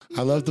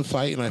I love to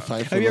fight, and I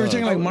fight for Have you ever love.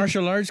 taken like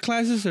martial arts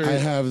classes? Or? I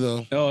have,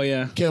 though. Oh,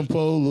 yeah.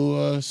 Kempo,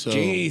 Lua, so...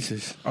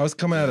 Jesus. I was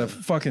coming out of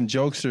fucking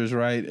Jokesters,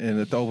 right, and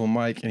at the open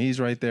mic, and he's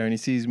right there, and he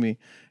sees me,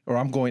 or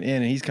I'm going in,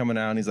 and he's coming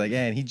out, and he's like,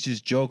 yeah, and he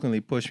just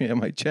jokingly pushed me in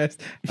my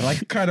chest, and I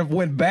kind of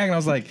went back, and I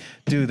was like,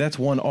 dude, that's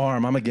one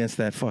arm. I'm against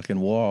that fucking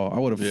wall. I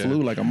would have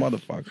flew like a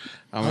motherfucker.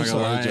 I'm not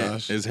gonna lie,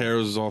 Josh. his hair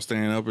was all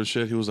standing up and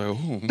shit. He was like,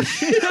 "Oh,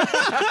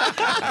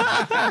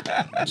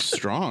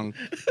 strong."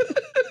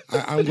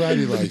 I'm glad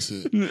he likes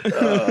it.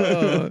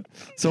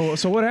 So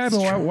what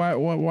happened? Why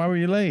were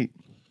you late?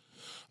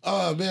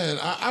 Oh, man,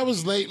 I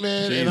was late,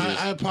 man, and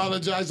I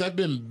apologize. I've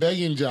been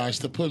begging Josh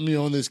to put me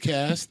on this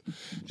cast.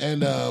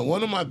 And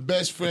one of my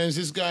best friends,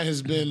 this guy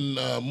has been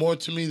more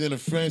to me than a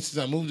friend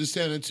since I moved to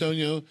San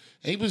Antonio. And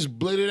he was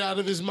blitted out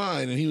of his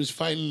mind, and he was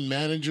fighting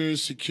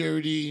managers,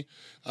 security.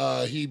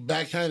 He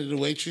backhanded the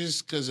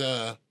waitress because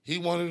he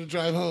wanted to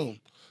drive home.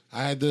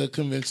 I had to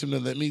convince him to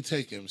let me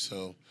take him,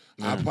 so...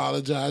 I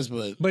apologize,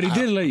 but he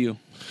did let you.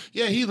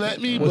 Yeah, he let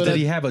me. Well, but did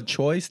he have a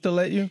choice to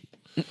let you?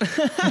 Yeah,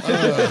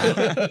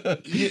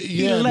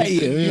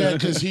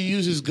 because he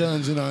uses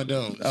guns and I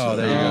don't. Oh,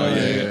 there you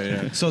go.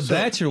 Yeah. So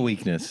that's your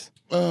weakness.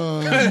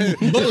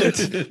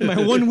 Bullet.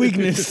 My one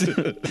weakness.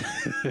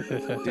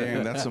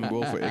 Damn, that's some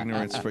willful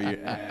ignorance for you.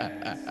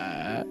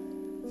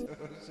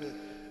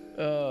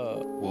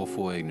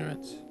 Willful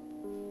ignorance.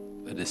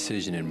 A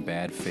decision in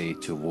bad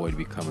faith to avoid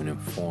becoming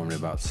informed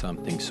about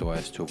something so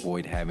as to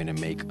avoid having to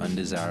make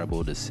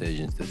undesirable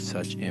decisions that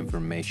such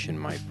information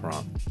might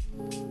prompt.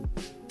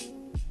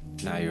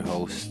 Now your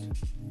host,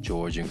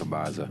 George and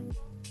Kabaza.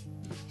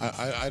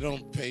 I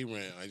don't pay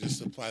rent. I just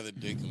supply the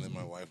dick and let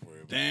my wife worry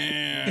about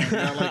it. Damn,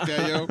 not like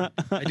that, yo.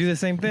 I do the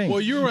same thing.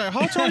 Well, you're right.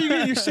 How tall are you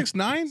getting? You're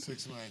 6'9"?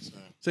 6'9", sir.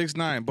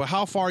 6'9". But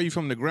how far are you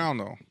from the ground,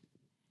 though?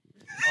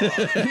 I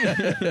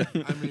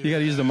mean, You got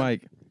to use the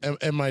mic.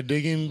 Am I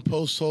digging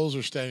post holes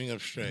or standing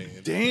up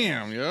straight?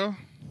 Damn, yo.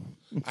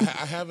 I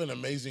have an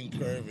amazing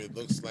curve. It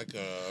looks like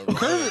a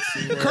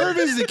Curve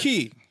is the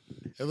key.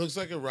 It looks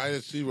like a ride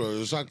at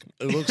SeaWorld.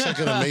 It looks like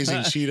an amazing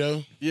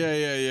Cheeto.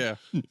 Yeah.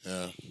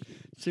 Yeah.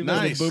 See,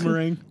 Nice.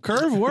 Boomerang.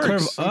 Curve works.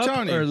 Curve I'm up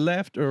telling you. or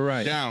left or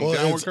right? Down. Well,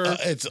 Downward it's, curve.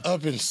 it's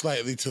up and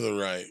slightly to the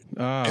right.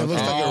 Oh, It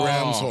looks okay. like a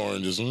ram's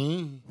horn. Just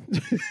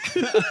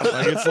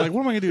It's like,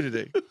 what am I going to do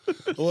today?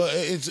 well,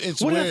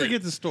 it's What did I weird. forget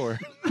at the store?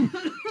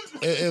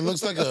 It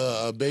looks like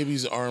a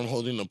baby's arm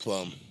holding a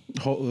plum.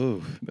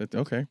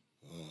 Okay.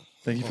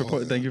 Thank you for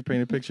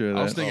painting a picture of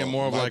that. I was thinking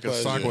more of my like a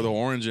sock pleasure. with an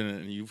orange in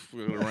it, and you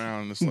flip it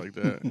around, and it's like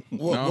that.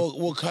 No?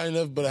 Well, kind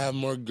of, but I have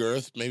more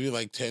girth. Maybe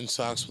like 10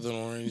 socks with an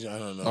orange. I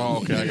don't know. Oh,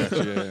 okay, I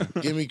got you. Yeah.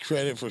 Give me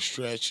credit for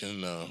stretch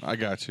and I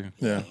got you.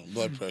 Yeah.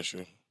 blood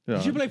pressure.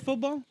 Did you play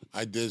football?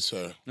 I did,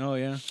 sir. Oh,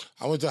 yeah.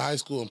 I went to high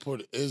school in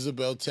Port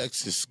Isabel,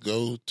 Texas.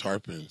 Go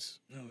Tarpons.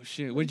 Oh,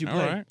 shit. What did you All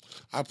play? right.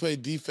 I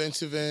played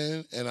defensive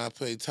end and I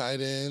played tight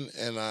end,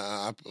 and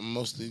I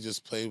mostly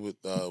just played with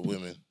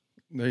women.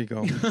 There you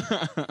go.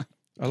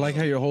 I like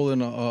how you're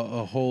holding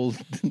a whole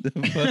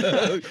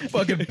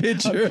fucking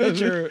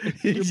picture.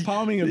 You're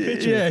palming a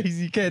picture. Yeah,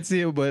 you can't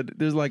see it, but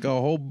there's like a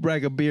whole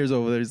brag of beers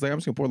over there. He's like, I'm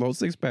just gonna pour the whole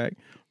 6-pack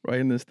right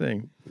in this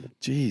thing.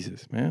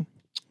 Jesus, man.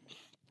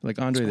 Like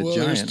Andre the Well,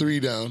 there's Giant. 3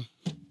 down.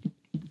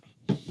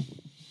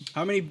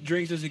 How many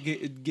drinks does it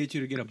get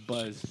you to get a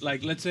buzz?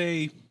 Like, let's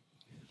say,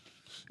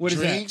 what is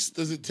Drinks?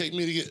 Does it take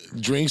me to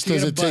get drinks? To get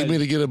Does a it take buzz. me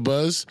to get a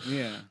buzz? that?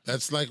 Yeah.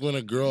 That's like when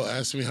a girl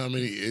asks me how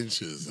many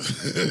inches.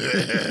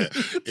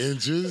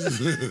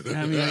 Inches?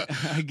 I mean,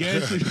 I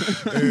guess. You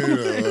know, I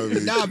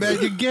mean, Nah, man,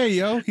 you're gay,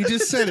 yo. He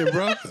just said it,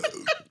 bro.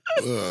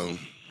 um,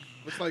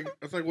 It's like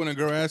when a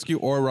girl asks you,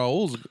 or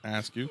Raul's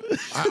ask you.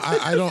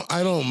 I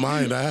don't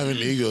mind. I have an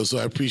ego, so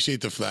I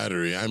appreciate the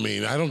flattery. I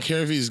mean, I don't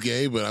care if he's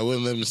gay, but I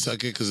wouldn't let him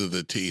suck it because of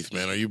the teeth,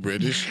 man. Are you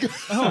British?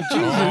 Oh,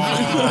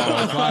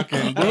 Jesus.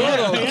 Fucking I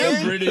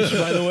am British,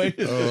 by the way.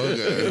 Oh,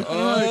 okay.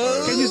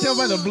 Can you tell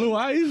by the blue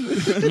eyes?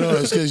 No,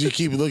 it's because you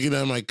keep looking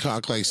at my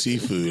cock like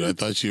seafood. I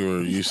thought you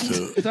were used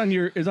to. It's on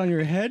your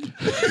head.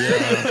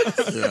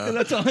 Yeah.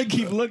 That's all I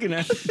keep looking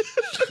at.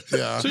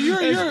 Yeah. So you're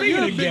speaking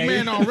a of big gay.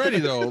 man already,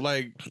 though.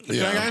 Like, can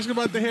Yeah. I ask you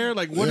about the hair?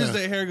 Like, what is Yeah.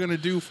 that hair gonna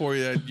do for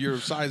you that your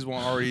size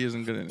one already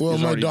isn't gonna? Well,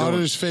 is my already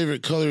daughter's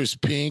favorite color is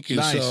pink, and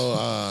Nice.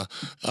 so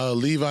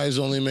Levi's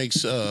only makes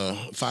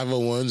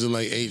 501s and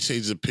like 8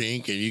 shades of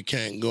pink, and you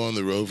can't go on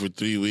the road for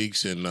 3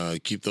 weeks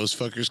and keep those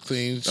fuckers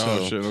clean. So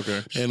Oh shit!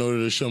 Okay. in order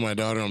to show my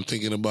daughter I'm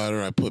thinking about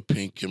her, I put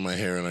pink in my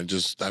hair, and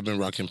I've been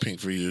rocking pink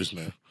for years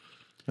now.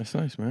 That's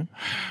nice, man.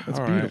 That's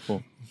All right.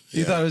 beautiful.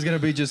 You thought it was gonna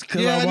be just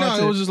because Yeah, I no,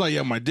 want it was just like,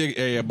 yeah, my dick.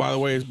 Hey, yeah, by the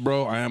way,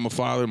 bro, I am a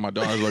father. My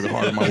daughter's like the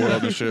heart of my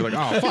world and shit. Like,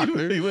 oh fuck,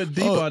 dude. He went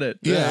deep on it.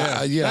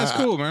 Yeah, That's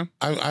cool, man.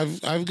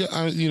 I've got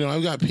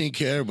I've got pink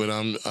hair, but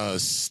I'm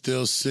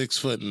still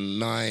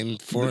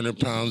 6'9", 400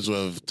 pounds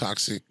of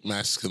toxic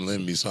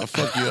masculinity. So I'll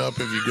fuck you up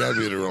if you grab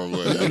me the wrong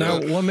way. you Now,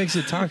 know? what makes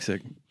it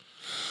toxic?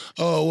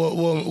 Oh,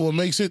 what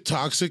makes it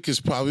toxic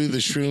is probably the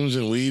shrooms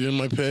and weed in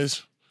my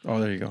piss. Oh,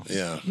 there you go.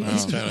 Yeah,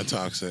 it's kind of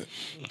toxic.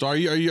 So are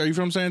you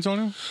from San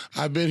Antonio?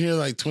 I've been here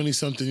like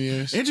 20-something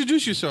years.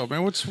 Introduce yourself,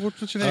 man. What's your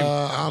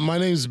name? My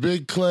name's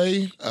Big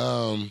Clay.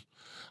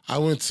 I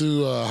went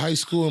to high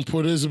school in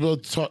Port Isabel,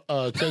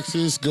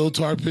 Texas. Go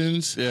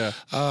Tarpons. Yeah.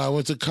 I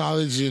went to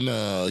college in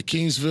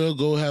Kingsville.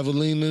 Go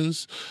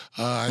Javelinas.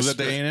 Was that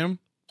the A&M?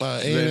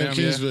 A&M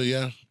Kingsville,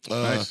 yeah.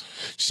 Nice.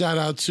 Shout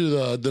out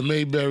to the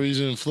Mayberries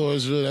in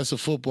Floresville. That's a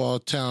football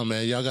town,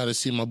 man. Y'all got to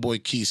see my boy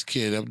Keith's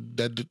kid.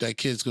 That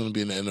kid's going to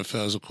be in the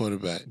NFL as a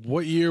quarterback.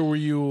 What year were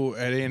you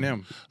at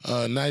A&M?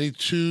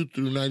 92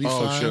 through 95.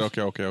 Oh, shit.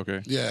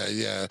 Okay.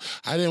 Yeah.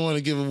 I didn't want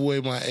to give away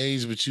my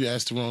age, but you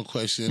asked the wrong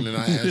question, and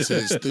I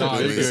answered stupidly. No,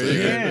 you're good.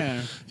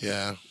 Yeah.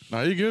 Yeah.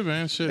 No, you're good,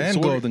 man. Shit. And So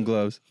Golden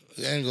Gloves.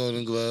 And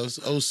Golden Gloves.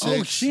 06.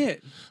 Oh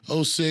shit.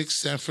 06,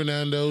 San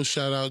Fernando.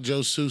 Shout out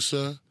Joe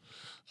Sousa.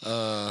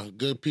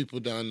 Good people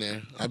down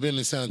there. I've been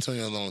in San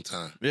Antonio a long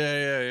time.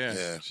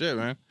 Yeah. Shit,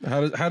 man.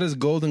 How does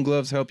Golden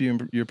Gloves help you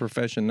in your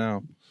profession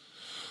now?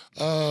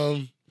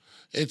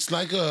 It's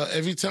like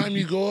every time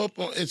you go up,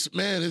 it's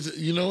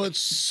you know, it's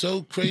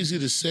so crazy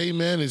to say,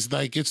 man. It's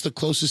like it's the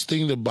closest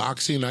thing to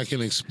boxing I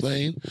can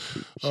explain.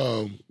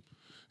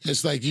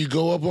 It's like you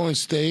go up on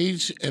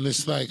stage, and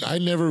it's like I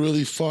never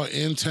really fought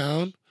in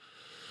town.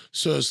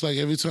 So it's like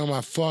every time I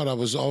fought, I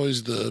was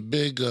always the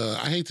big,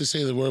 I hate to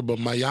say the word, but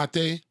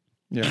mayate.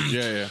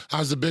 Yeah. I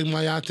was the big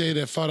mayate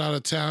that fought out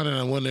of town, and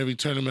I won every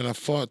tournament I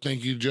fought.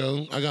 Thank you,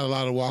 Joe. I got a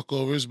lot of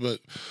walkovers, but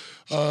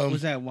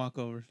What's that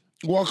walkover?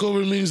 walkover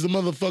means the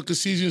motherfucker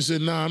sees you and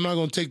said, "Nah, I'm not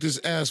gonna take this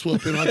ass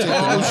whooping. I'll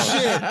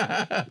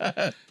take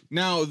Shit.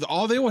 Now,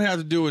 all they would have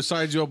to do is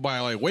size you up by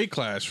like weight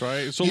class,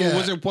 right? So Yeah.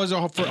 was it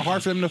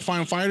hard for them to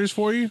find fighters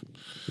for you?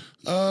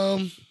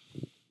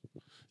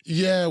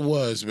 Yeah, it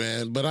was,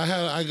 man. But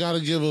I got to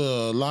give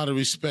a lot of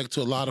respect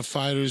to a lot of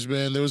fighters,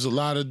 man. There was a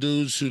lot of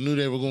dudes who knew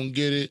they were going to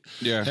get it.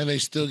 Yeah. And they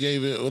still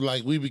gave it.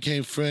 Like, we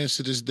became friends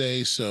to this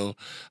day. So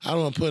I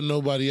don't want to put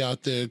nobody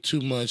out there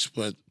too much,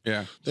 but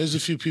Yeah. there's a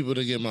few people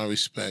that get my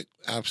respect.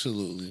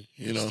 Absolutely.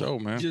 You know? So,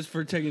 man. Just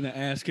for taking the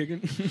ass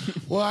kicking.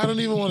 Well, I don't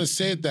even want to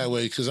say it that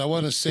way because I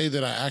want to say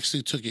that I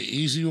actually took it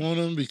easy on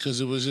them because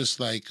it was just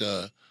like,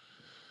 I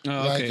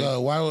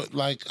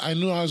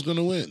knew I was going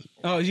to win.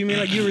 Oh, you mean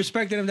like you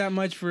respected him that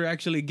much for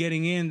actually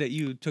getting in that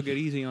you took it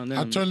easy on them?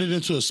 I turned it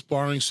into a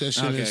sparring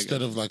session Okay,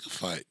 instead of like a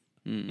fight.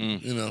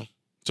 You know?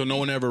 So no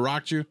one ever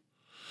rocked you?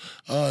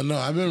 No,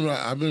 I've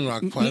been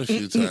rocked quite a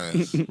few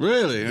times.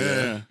 Really?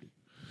 Yeah.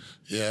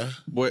 Yeah,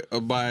 What,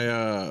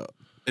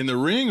 in the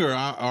ring or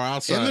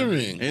outside? in the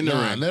ring. In the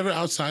ring. Never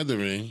outside the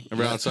ring.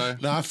 Never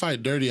outside? No, I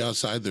fight dirty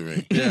outside the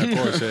ring. Yeah, of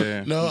course.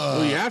 Yeah. No,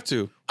 well, you have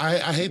to. I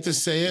hate to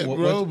say it,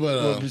 bro,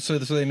 but so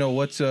they know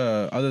what's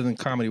other than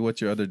comedy, what's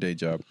your other day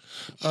job?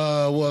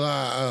 I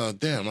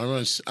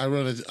run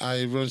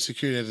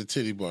security at the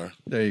titty bar.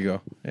 There you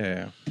go.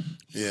 Yeah.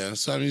 Yeah,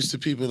 so I'm used to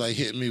people like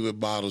hitting me with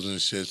bottles and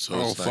shit. So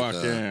Oh, it's like,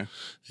 fuck, yeah.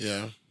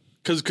 yeah.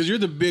 Because you're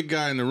the big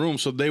guy in the room,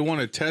 so they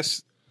want to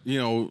test, you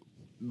know,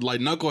 like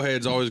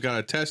knuckleheads always got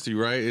to test you,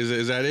 right?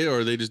 Is that it,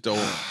 or they just don't?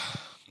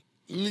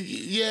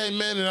 Yeah,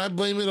 man, and I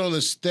blame it on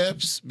the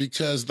steps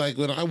because, like,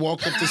 when I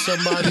walk up to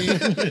somebody,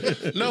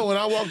 when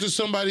I walk to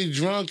somebody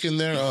drunk and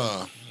they're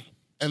on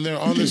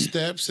the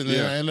steps, and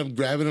then I end up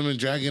grabbing them and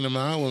dragging them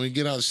out. When we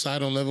get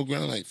outside on level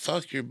ground, like,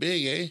 fuck, you're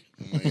big, eh?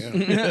 I'm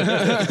like,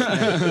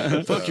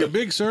 yeah. Fuck, you're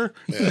big, sir.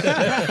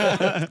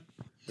 Yeah,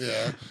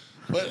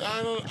 but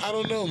I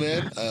don't know,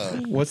 man.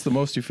 What's the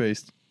most you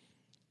faced?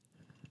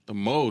 The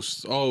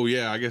most? Oh,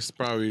 yeah, I guess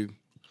probably.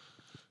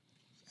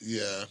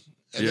 Yeah.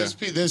 And Yeah.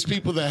 there's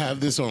people that have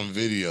this on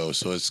video,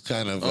 so it's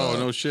kind of Oh,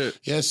 no shit.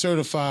 yeah,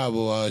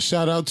 certifiable.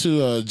 Shout out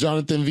to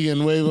Jonathan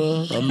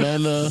Villanueva,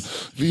 Amanda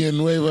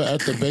Villanueva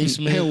at the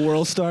basement. Hey,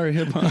 world star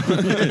hip hop.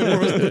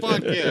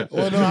 Fuck yeah.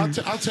 Well, no,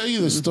 I'll tell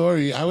you the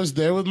story. I was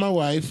there with my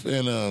wife,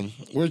 and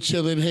we're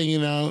chilling,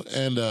 hanging out,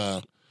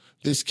 and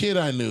this kid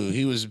I knew,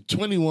 he was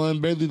 21,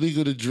 barely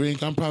legal to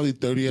drink. I'm probably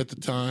 30 at the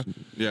time.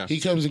 Yeah. He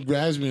comes and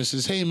grabs me and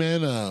says, "Hey,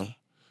 man,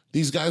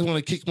 these guys want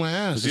to kick my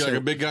ass." Is he I like said,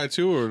 a big guy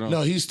too, or no?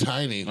 No, he's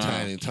tiny.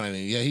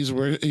 Yeah,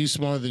 he's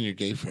smaller than your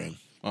gay friend.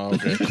 Oh,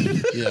 okay.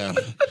 Yeah.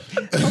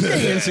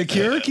 Okay,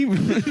 insecure. Keep. I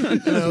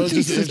was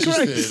just Jesus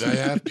interested. Christ. I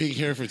have pink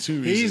hair for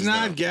 2 reasons. He's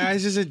not now. gay.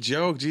 It's just a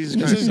joke. Jesus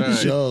This Christ. is a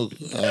All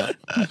right.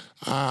 joke.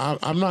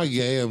 I'm not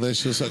gay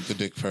unless you suck the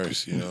dick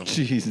first, you know.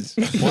 Jesus.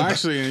 Well,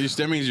 actually,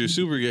 that means you're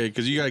super gay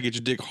because you got to get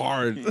your dick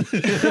hard for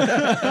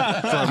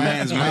a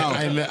man's mouth.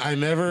 I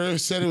never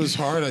said it was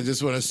hard. I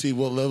just want to see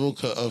what level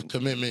of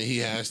commitment he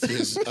has to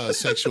his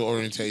sexual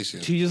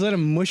orientation. So you just let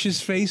him mush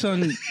his face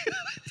on. And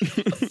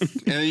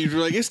then you're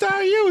like, it's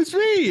not you, it's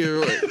me.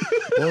 You're like,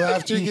 Well,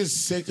 after he gets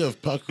sick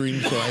of puckering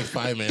for like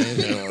 5 minutes,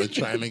 you know,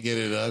 trying to get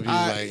it up, he's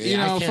like, you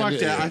know, I can't fuck do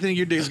that. it. I think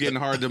your dick's getting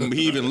hard.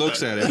 He even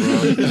looks at it, bro.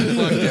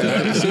 Fuck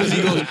that. As soon as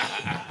he goes,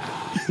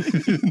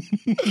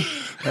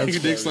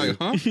 Dick's like,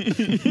 huh? All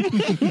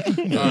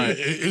right.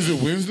 Is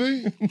it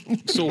Wednesday?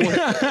 So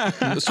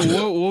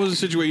what was the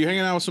situation? You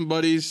hanging out with some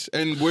buddies,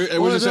 and where was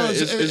Well, this no, at?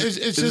 it's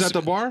Is just- that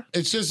the bar?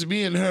 It's just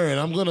me and her, and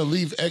I'm gonna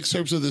leave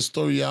excerpts of the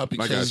story out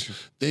because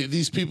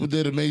these people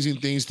did amazing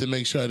things to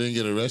make sure I didn't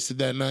get arrested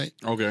that night.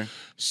 Okay.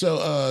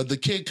 So the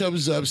kid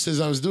comes up, says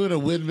I was doing a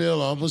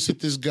windmill, I almost hit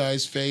this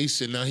guy's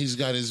face, and now he's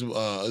got his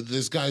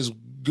this guy's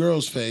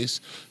girl's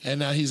face, and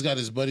now he's got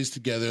his buddies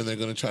together, and they're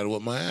gonna try to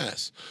whip my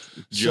ass.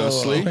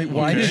 Justly. Wait,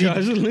 why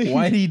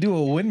did he do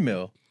a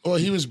windmill? Well,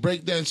 he was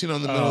breakdancing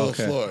on the middle of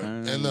the okay. floor,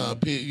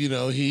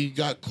 and he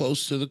got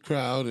close to the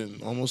crowd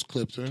and almost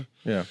clipped her.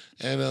 Yeah.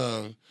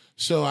 And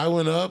so I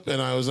went up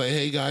and I was like,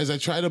 "Hey guys," I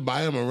tried to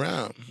buy him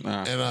around,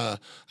 and I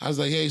was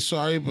like, "Hey,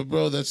 sorry, but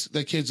bro,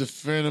 that kid's a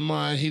friend of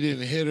mine. He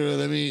didn't hit her.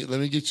 Let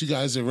me get you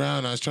guys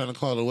around." I was trying to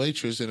call the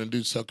waitress, and a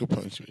dude sucker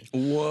punched me.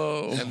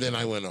 Whoa. And then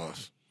I went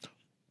off.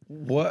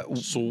 What?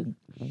 So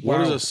what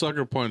does a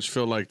sucker punch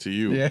feel like to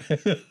you? Yeah.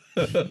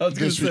 I was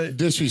gonna say.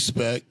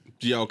 Disrespect.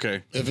 Yeah,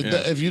 okay.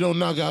 If you don't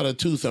knock out a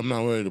tooth, I'm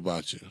not worried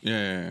about you.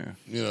 Yeah.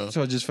 You know.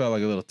 So it just felt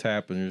like a little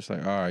tap, and you're just like,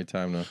 all right,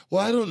 time to.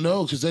 Well, I don't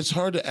know because that's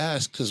hard to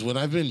ask. Because when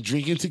I've been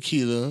drinking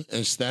tequila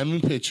and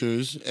snapping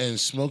pictures and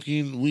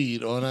smoking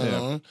weed all night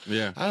long,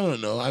 I don't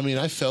know. I mean,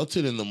 I felt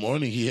it in the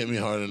morning. He hit me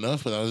hard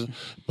enough, but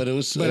it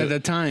was. But at the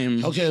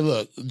time, Okay,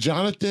 look,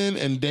 Jonathan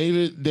and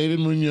David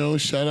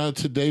Munoz. Shout out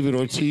to David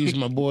Ortiz,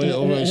 my boy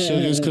over at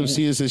Sugars. Come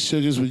see us at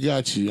Sugars. We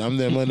got you. I'm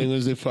there Monday,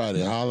 Wednesday,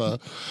 Friday. Holla.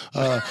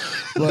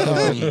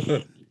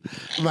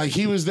 Like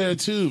he was there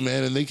too,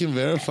 man, and they can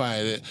verify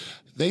it.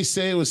 They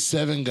say it was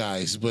 7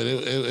 guys, but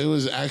it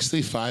was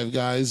actually 5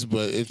 guys,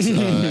 but it's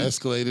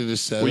escalated to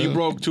 7. Well, you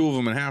broke 2 of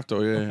them in half,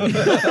 though.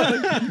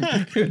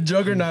 Yeah.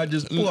 Juggernaut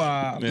just.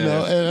 Wow.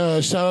 No,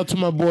 and shout out to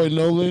my boy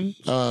Nolan.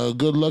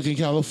 Good luck in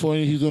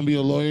California. He's gonna be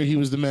a lawyer. He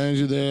was the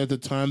manager there at the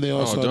time. They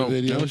all saw dope. the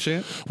video. Oh,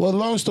 shit. Well,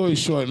 long story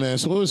short, man.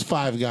 So it was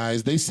 5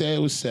 guys. They say it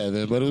was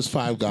 7, but it was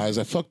 5 guys.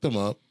 I fucked them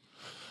up,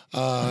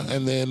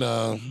 and then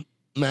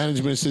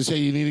management says, "Hey,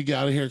 you need to get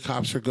out of here.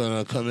 Cops are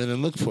gonna come in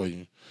and look for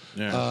you."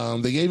 Yeah.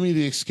 They gave me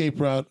the escape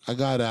route. I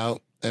got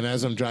out, and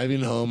as I'm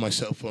driving home, my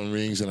cell phone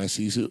rings, and I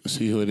see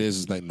who it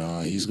is. It's like,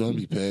 nah, he's gonna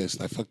be pissed.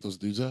 I fucked those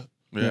dudes up.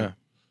 Yeah.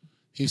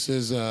 He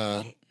says,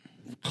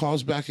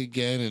 calls back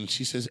again, and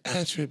she says,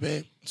 "Answer it,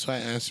 babe." So I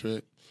answer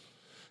it.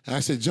 And I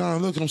said,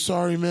 "John, look, I'm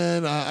sorry,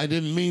 man. I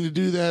didn't mean to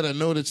do that. I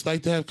know what it's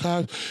like to have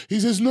cops." He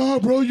says, "No,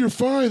 bro, you're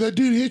fine. That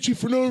dude hit you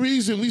for no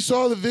reason. We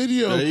saw the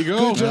video. There you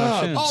go. Good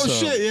job." Oh, So-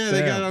 shit. Yeah,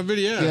 they got it on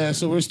video. Yeah,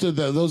 so we're still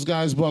there. Those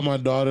guys bought my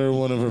daughter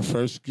one of her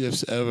first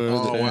gifts ever.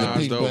 Oh, wow, that's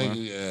pink dope, blanket.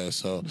 man. Yeah,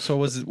 so So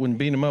was it when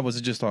beating him up? Was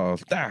it just all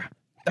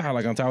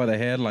like on top of the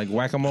head, like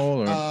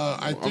whack-a-mole, or?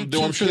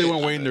 I'm sure they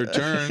weren't waiting their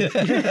turn.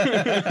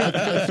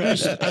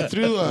 I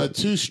threw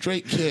 2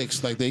 straight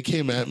kicks. Like they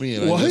came at me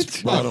and I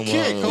just brought them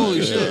Kick. on. Holy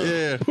Yeah. shit.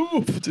 Yeah.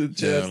 Poop to the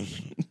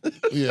chest.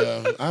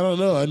 Yeah, I don't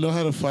know. I know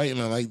how to fight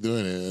and I like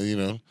doing it. You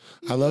know,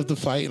 I love to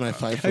fight and I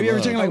fight for have you ever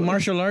love. taken like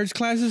martial arts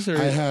classes? Or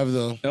I have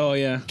though. Oh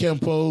yeah.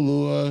 Kempo,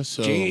 Lua.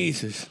 So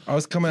Jesus. I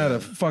was coming out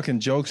of fucking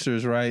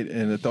Jokesters, right,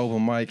 and at the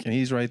open mic, and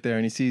he's right there,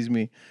 and he sees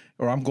me,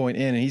 or I'm going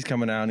in, and he's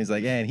coming out, and he's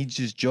like, and he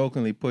just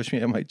jokingly pushed me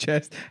in my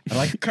chest, and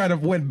I kind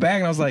of went back,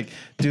 and I was like,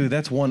 dude,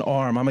 that's one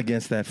arm. I'm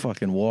against that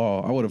fucking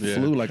wall. I would have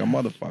flew like a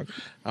motherfucker.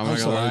 I'm not gonna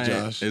sorry, lie.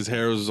 Josh. His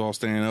hair was all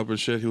standing up and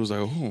shit. He was like,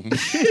 "Oh,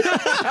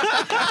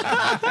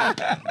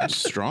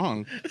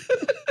 strong."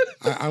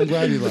 I'm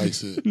glad he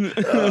likes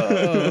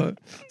it.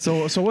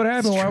 So what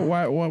happened?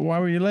 Why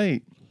were you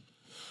late?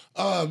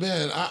 Oh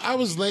man, I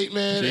was late,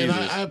 man, and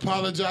Jesus. I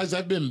apologize.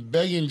 I've been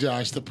begging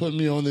Josh to put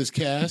me on this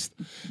cast,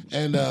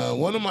 and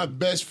one of my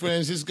best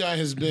friends. This guy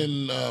has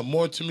been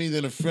more to me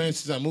than a friend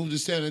since I moved to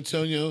San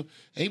Antonio.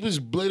 And he was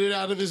blitted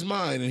out of his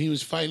mind, and he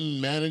was fighting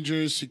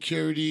managers,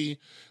 security.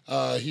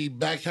 He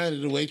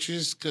backhanded the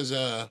waitress because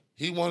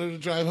he wanted to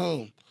drive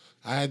home.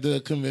 I had to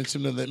convince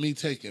him to let me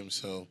take him.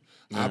 So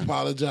I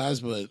apologize,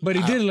 but But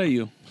he did let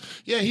you.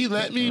 Yeah, he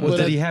let me. Well, but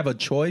did he have a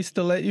choice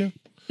to let you?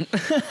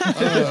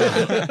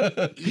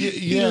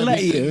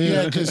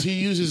 Yeah, because he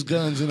uses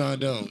guns and I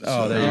don't.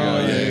 Oh, there you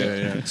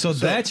go. Yeah. So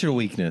that's your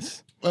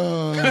weakness.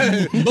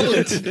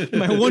 Bullet.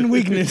 My one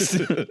weakness.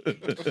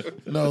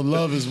 No,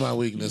 love is my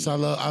weakness. I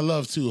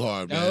love too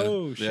hard, man.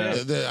 Oh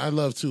shit. I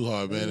love too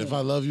hard, man. If I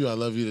love you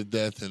to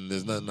death, and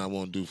there's nothing I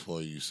won't do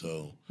for you.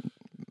 So,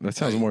 That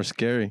sounds more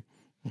scary.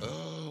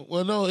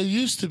 well, no, it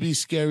used to be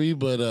scary,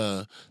 but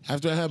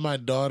after I had my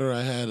daughter,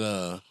 I had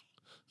a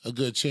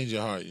good change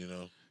of heart. You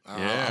know,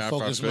 I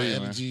focus my feel you,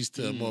 man. energies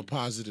to more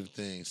positive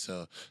things.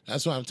 So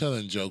that's why I'm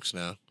telling jokes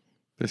now.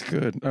 That's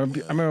good. I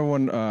remember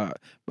when, but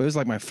it was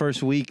like my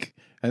first week.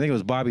 I think it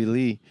was Bobby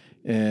Lee,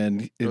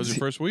 and It was your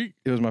first week?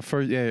 It was my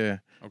first. Yeah.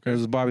 Okay. It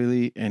was Bobby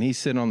Lee, and he's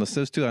sitting on the. It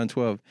was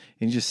 2012,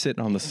 and he's just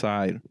sitting on the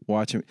side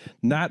watching,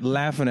 not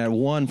laughing at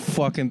one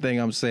fucking thing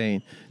I'm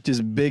saying.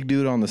 Just big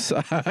dude on the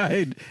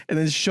side, and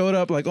then showed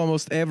up like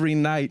almost every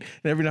night.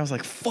 And every night I was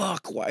like,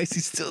 "Fuck, why is he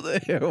still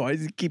there? Why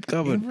does he keep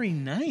coming?" Every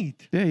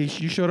night. Yeah,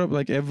 you showed up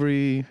like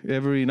every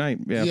night.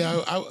 Yeah.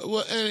 Yeah,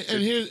 well,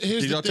 and here's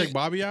Did the y'all thing. take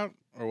Bobby out?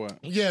 or what?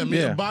 Yeah, me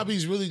Yeah. and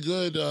Bobby's really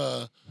good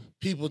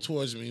people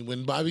towards me.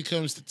 When Bobby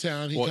comes to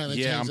town, he kind of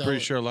I'm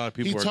pretty sure a lot of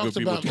people are good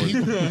people about towards me.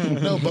 me.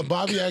 No, but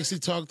Bobby actually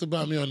talked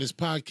about me on this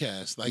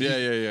podcast. Like,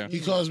 Yeah. He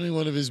calls me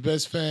one of his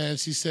best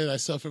fans. He said I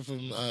suffer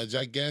from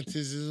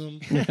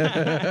gigantism.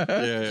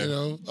 Yeah. You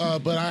know,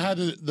 but I had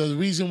the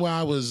reason why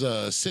I was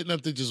sitting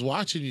up there just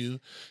watching you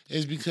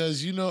is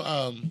because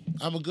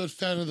I'm a good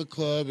fan of the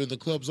club, and the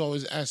club's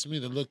always asking me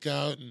to look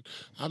out, and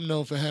I'm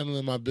known for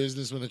handling my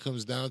business when it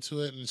comes down to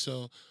it, and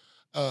so.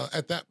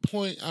 At that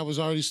point, I was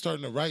already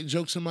starting to write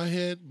jokes in my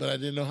head, but I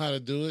didn't know how to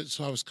do it.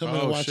 So I was coming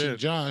and watching shit.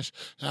 Josh,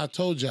 and I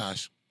told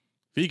Josh.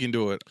 If he can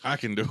do it, I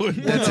can do it.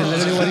 That's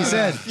literally what he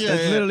said. That's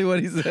literally what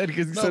he said.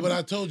 But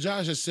I told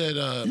Josh, I said,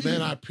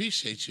 man, I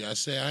appreciate you. I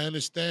say, I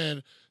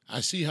understand.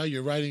 I see how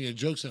you're writing your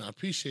jokes, and I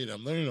appreciate it.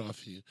 I'm learning off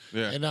of you.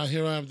 Yeah. And now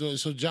here I am doing it.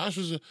 So Josh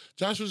was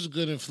a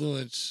good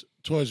influence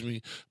towards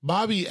me.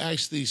 Bobby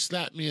actually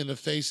slapped me in the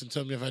face and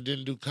told me if I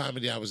didn't do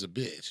comedy, I was a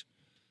bitch.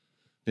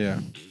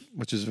 Yeah,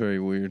 which is very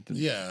weird.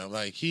 Yeah,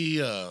 like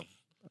he...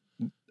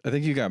 I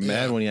think you got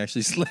mad when he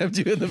actually slapped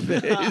you in the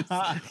face.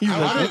 You were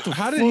like,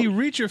 How did he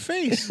reach your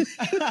face?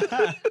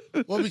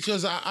 Well,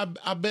 because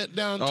I bent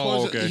down Oh,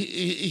 towards okay.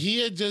 he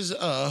had just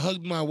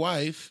hugged my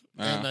wife,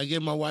 and Uh-huh. I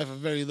gave my wife a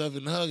very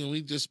loving hug, and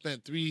we just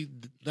spent 3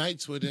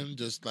 nights with him,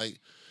 just like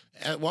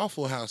at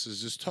Waffle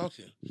Houses, just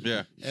talking.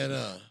 Yeah. And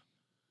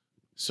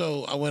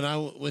so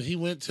when he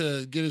went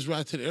to get his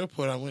ride to the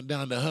airport, I went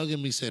down to hug him.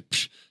 He said,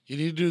 Psh, "You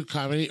need to do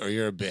comedy, or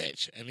you're a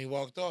bitch." And he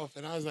walked off,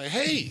 and I was like,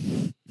 "Hey,"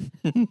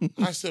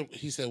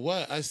 he said,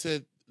 "What?" I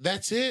said,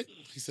 "That's it."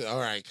 He said, "All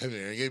right, come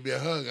here." He gave me a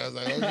hug. I was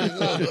like,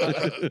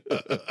 "Okay,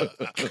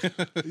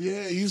 good."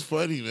 Yeah, he's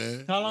funny,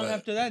 man. How long Like,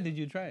 after that did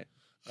you try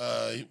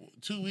it?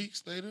 2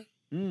 weeks later.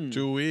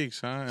 2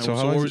 weeks, huh? And So so how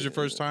what long was is your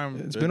first time?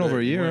 it's been over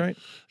a year, right?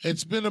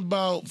 It's been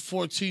about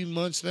 14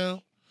 months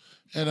now.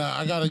 And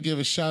I got to give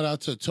a shout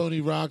out to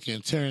Tony Rock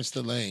and Terrence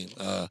Delane.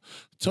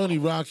 Tony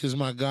Rock is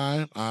my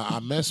guy.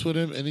 I mess with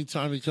him.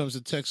 Anytime he comes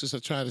to Texas, I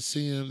try to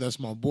see him. That's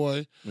my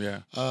boy.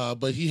 Yeah.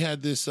 But he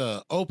had this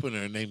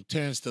opener named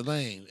Terrence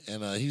Delane.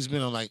 And he's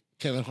been on like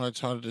Kevin Hart's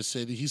Heart of the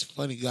City. He's a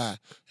funny guy,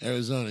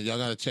 Arizona. Y'all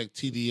got to check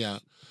TD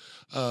out.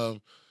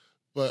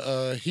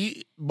 But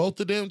both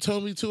of them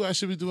told me too I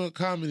should be doing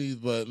comedy,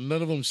 but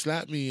none of them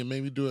slapped me and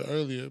made me do it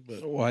earlier.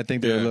 But Well, I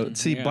think they're a Yeah. little.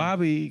 See, Yeah.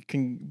 Bobby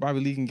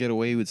Lee can get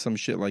away with some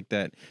shit like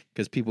that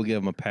because people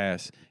give him a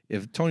pass.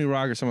 If Tony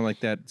Rock or someone like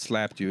that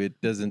slapped you,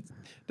 it doesn't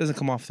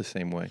come off the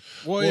same way.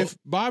 Well, if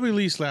Bobby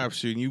Lee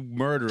slaps you and you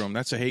murder him,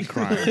 that's a hate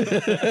crime. well,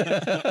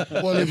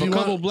 If if a you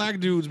couple want, black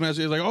dudes mess,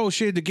 it's like, oh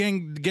shit, the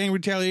gang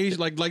retaliation,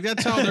 like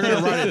that's how they're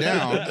gonna write it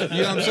down.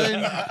 You know what I'm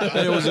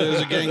saying? It was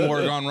a gang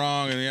war gone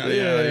wrong, and yeah.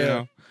 You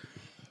know.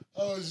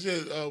 oh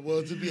shit.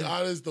 Well, to be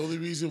honest, the only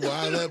reason why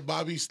I let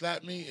Bobby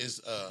slap me is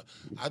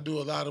I do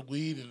a lot of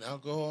weed and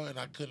alcohol, and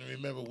I couldn't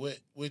remember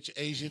which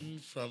Asian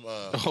from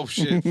Oh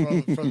shit.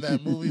 from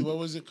that movie. What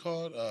was it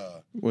called?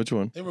 Which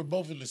one? They were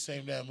both in the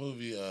same damn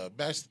movie.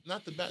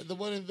 The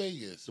one in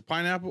Vegas. The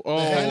pineapple. Oh,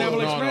 Pineapple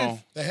no, Express? no.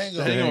 The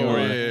Hangover. The Hangover,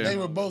 yeah. They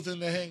were both in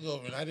The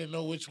Hangover, and I didn't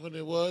know which one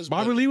it was.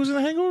 Bobby but Lee was in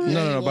the Hangover. Yeah,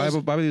 No. he was.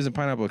 Bobby was in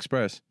Pineapple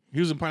Express. He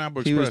was in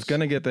Pineapple He Express. was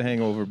gonna get the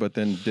hangover, but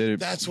then did it.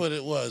 That's what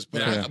it was.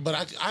 But Yeah.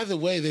 either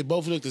way, they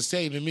both looked the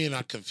same to me, and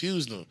I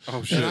confused them.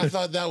 Oh, shit. And I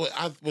thought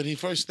that when he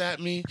first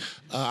slapped me,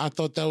 I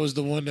thought that was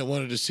the one that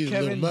wanted to see the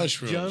little Kevin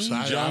mushroom. Jung? So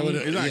I Jung.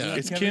 would've- It's, not, yeah.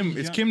 it's Kevin Kim.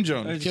 It's Jung. Kim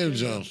Jong. Kim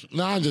Jong.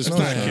 No, I'm just It's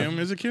not playing. Kim.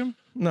 Is it Kim?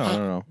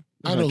 No.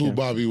 I know Not who Kim.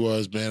 Bobby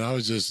was, man. I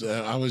was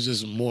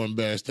just more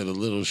embarrassed that a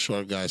little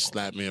short guy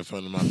slapped me in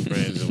front of my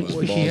friends and was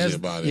Well, ballsy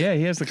about it. Yeah,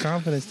 he has the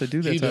confidence to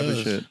do that He type does.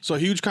 of shit. So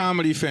huge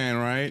comedy fan,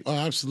 right? Oh,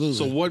 absolutely.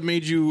 So what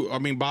made you? I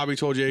mean, Bobby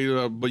told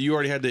you, but you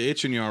already had the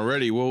itch in you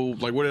already. Well,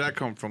 like, where did that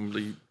come from?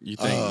 You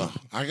think?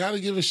 I got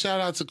to give a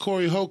shout out to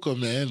Corey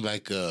Holcomb, man.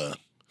 Like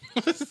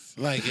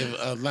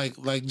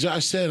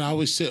Josh said, I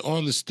always sit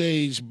on the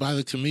stage by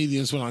the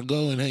comedians when I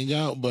go and hang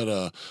out.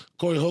 But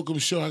Corey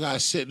Holcomb's show, I got to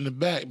sit in the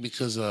back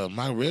because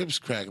my ribs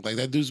cracked. Like,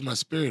 that dude's my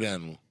spirit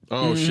animal.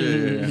 Oh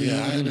shit!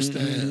 Yeah, I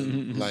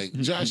understand. Like,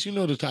 Josh, you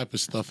know the type of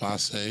stuff I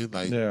say.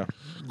 Like, Yeah.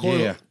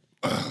 Corey, Yeah.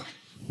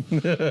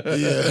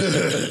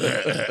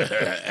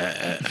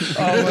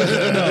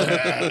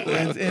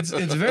 It's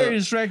very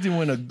distracting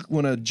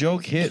when a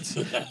joke hits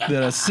that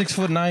a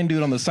 6'9"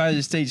 dude on the side of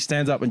the stage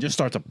stands up and just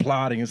starts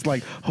applauding. It's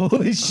like,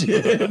 holy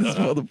shit, this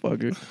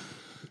motherfucker.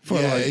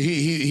 Yeah,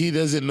 he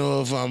doesn't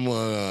know if I'm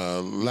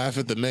gonna laugh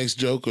at the next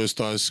joke or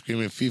start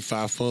screaming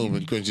 "FIFA foam"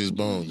 and crunch his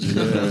bones. You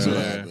know, that's what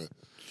happened.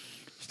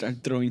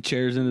 Start throwing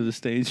chairs into the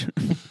stage.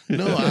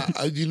 No,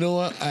 you know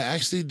what? I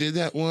actually did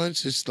that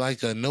once. It's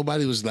like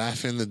nobody was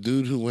laughing. The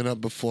dude who went up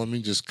before me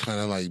just kind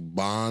of like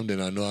bombed,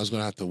 and I knew I was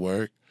gonna have to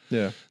work.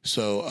 Yeah.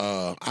 So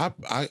I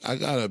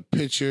got a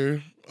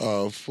pitcher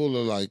full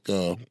of like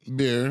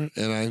beer,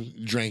 and I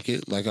drank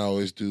it like I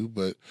always do.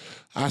 But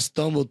I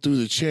stumbled through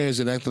the chairs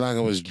and acted like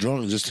I was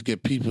drunk just to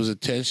get people's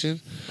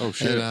attention. Oh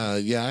shit!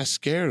 And yeah, I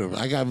scared them.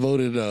 I got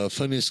voted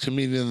funniest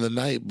comedian of the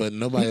night, but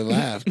nobody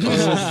laughed. It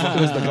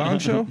was the Gong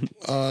Show?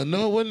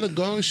 No, it wasn't the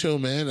Gong Show,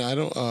 man. I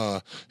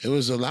don't. It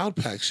was a Loud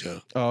Pack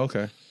show. Oh,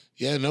 okay.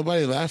 Yeah,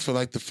 nobody laughed for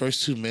like the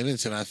first 2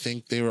 minutes, and I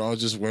think they were all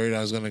just worried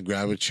I was gonna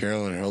grab a chair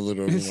and hurl it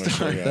over my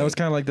shoulder. That was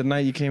kind of like the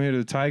night you came here to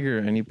the Tiger,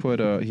 and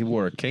he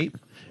wore a cape,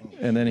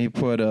 and then he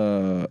put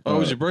Oh, it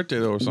was your birthday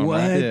though, or something? What?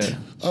 Right?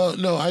 Yeah.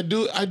 No, I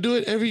do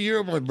it every year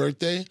on my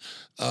birthday,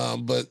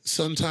 but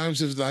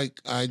sometimes if like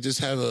I just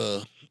have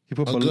a He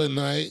put good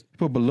night. he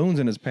put balloons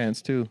in his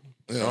pants too.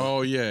 Yeah.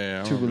 Oh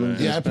yeah, I Two remember balloons.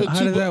 that. Yeah, I put How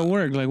two. does that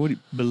work? Like, what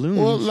balloons?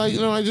 Well, like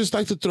I just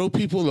like to throw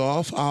people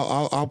off.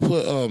 I'll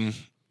put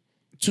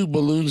 2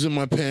 balloons in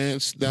my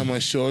pants, down my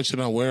shorts,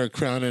 and I'll wear a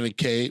crown and a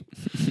cape.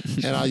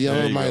 And I'll yell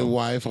There at you my go.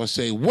 wife. I'll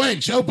say,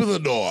 "Wench, open the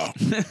door.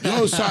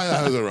 Your side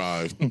has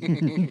arrived."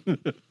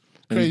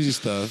 Crazy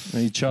stuff.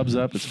 And he chubs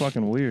up. It's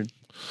fucking weird.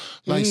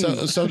 Like it's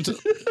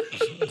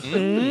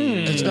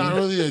not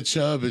really a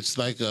chub. It's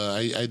like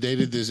I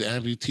dated this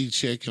amputee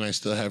chick, and I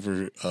still have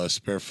her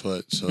spare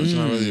foot, so it's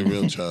not really a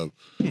real chub.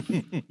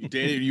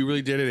 You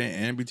really dated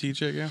an amputee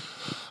chick, yeah?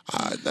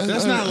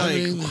 That's Not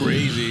like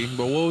crazy,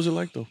 but what was it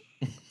like though?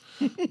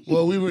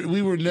 Well,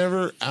 we were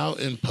never out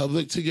in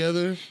public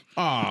together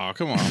Oh,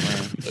 come on,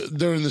 man.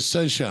 during the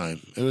sunshine.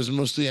 It was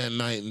mostly at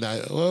night, and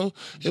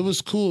it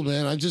was cool,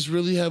 man. I just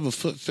really have a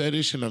foot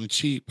fetish, and I'm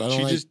cheap. I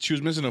don't She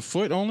was missing a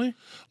foot only?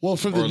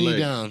 from the or knee leg?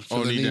 down. From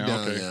Oh, the knee knee down,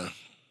 down, okay.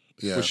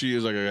 yeah. Was she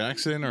like an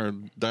accident or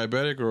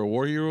diabetic or a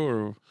war hero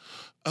or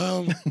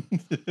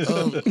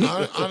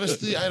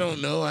Honestly, I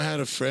don't know. I had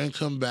a friend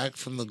come back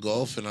from the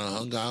Gulf, and I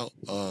hung out.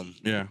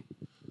 yeah.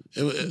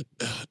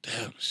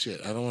 Damn,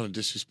 shit. I don't want to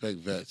disrespect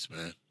vets,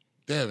 man.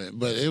 Damn it.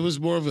 But it was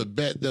more of a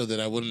bet, though, that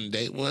I wouldn't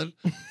date one.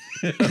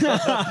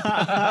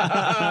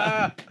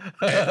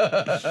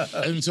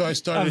 And so I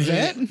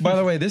started. By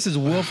the way, this is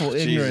willful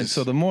ignorance. Jesus.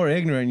 So the more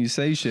ignorant you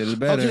say shit, the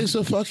better. Okay,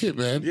 so fuck it,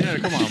 man. Yeah,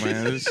 come on,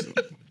 man.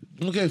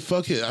 Okay,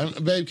 fuck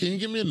it. Babe, can you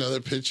give me another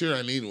picture?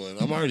 I need one.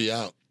 I'm already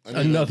out. I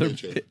need Another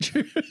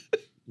picture.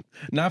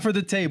 Not for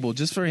the table,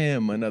 just for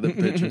him. Another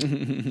picture.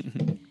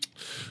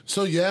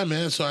 So yeah,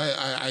 man. So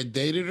I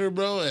dated her,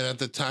 bro, and at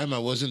the time I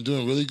wasn't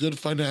doing really good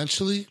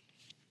financially.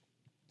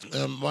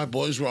 My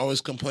boys were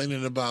always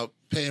complaining about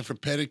paying for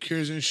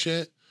pedicures and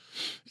shit,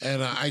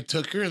 and I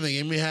took her, and they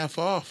gave me half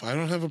off. I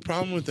don't have a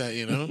problem with that,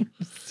 you know.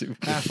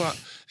 Half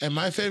off. And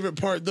my favorite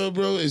part, though,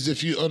 bro, is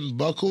if you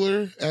unbuckle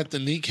her at the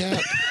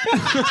kneecap.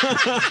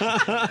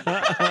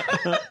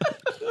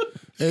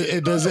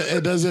 It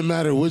doesn't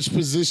matter which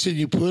position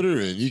you put her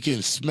in. You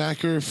can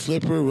smack her,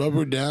 flip her, rub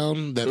her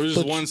down. There was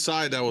just one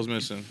side that was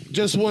missing.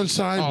 Just one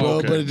side, Oh, bro,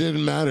 okay. but it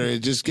didn't matter. It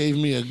just gave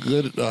me a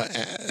good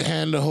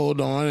hand to hold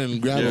on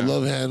and grab a Yeah.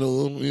 love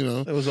handle, you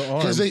know. It was an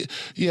arm.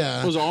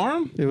 Yeah. It was an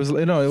arm? It was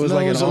like No, an it was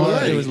a arm.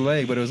 leg. It was a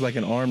leg, but it was like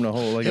an arm to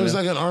hold. It was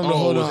like an arm to Oh,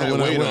 hold it on. had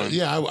When I weight went, on.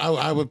 yeah,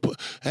 I would put.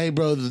 Hey,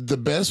 bro, the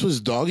best was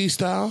doggy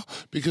style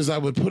because I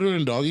would put her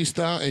in doggy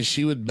style and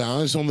she would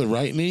balance on the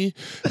right knee,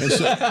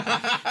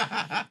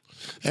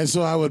 and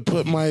so I would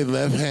put my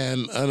left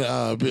hand.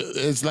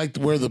 It's like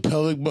where the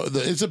pelvic bone.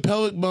 It's a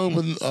pelvic bone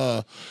with.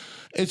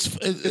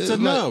 It's a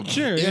nub.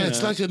 Sure, Yeah, yeah.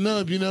 it's like a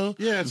nub, you know.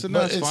 Yeah, it's a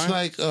nub. But it's Fine.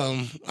 like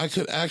I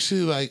could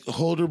actually like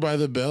hold her by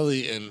the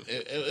belly, and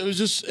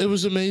it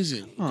was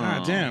amazing.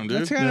 God damn,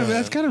 dude.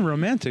 That's kind of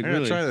romantic, I gotta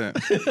really. try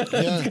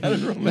that.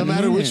 Yeah. No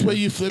matter which way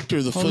you flipped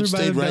her, the Hold foot her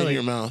by stayed the right in belly.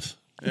 your mouth.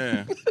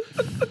 Yeah.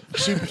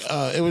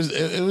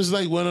 It was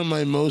like one of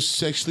my most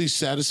sexually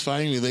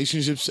satisfying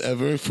relationships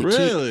ever. For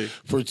Really?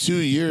 for 2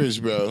 years,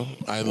 bro.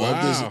 I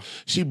love Wow. this.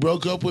 She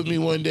broke up with me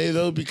one day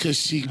though because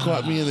she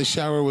caught me in the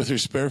shower with her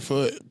spare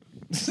foot.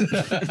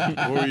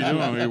 What were you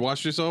doing? You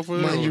watched yourself with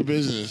it? Mind or- your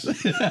business.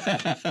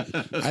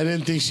 I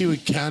didn't think she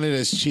would count it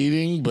as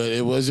cheating, but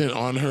it wasn't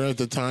on her at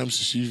the time,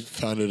 so she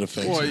found it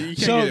offensive. Boy, you can't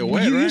So get it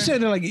wet, you right? said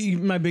that like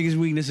my biggest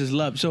weakness is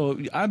love. So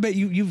I bet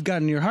you've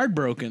gotten your heart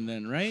broken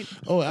then, right?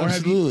 Oh, Or have you-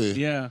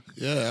 absolutely. yeah.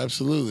 Yeah,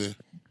 absolutely.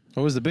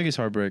 What was the biggest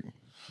heartbreak?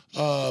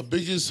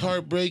 Biggest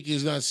heartbreak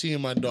is not seeing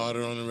my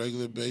daughter on a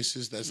regular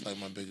basis. That's like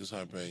my biggest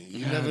heartbreak.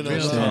 You never know.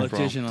 Real love.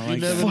 politician. I You like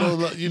never that.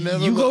 know. You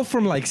never. You lo- go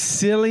from like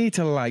silly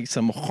to like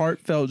some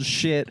heartfelt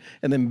shit,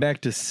 and then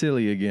back to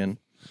silly again.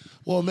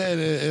 Well, man,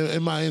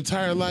 in my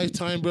entire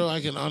lifetime, bro,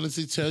 I can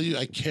honestly tell you,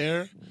 I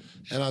care,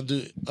 and I'll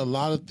do a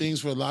lot of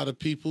things for a lot of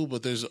people.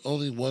 But there's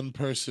only one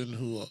person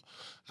who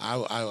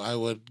I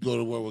would go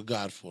to war with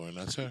God for, and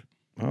that's her.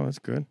 Oh, that's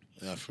good.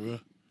 Yeah, for real.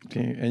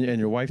 And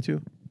your wife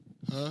too?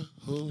 Huh?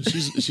 Who?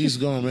 She's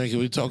gone, man. Can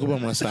we talk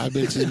about my side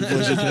bitches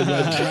before she comes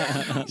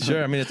back?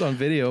 Sure. I mean, it's on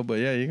video, but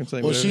yeah, you can say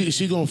Well, whatever.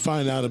 she gonna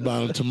find out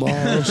about him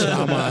tomorrow, so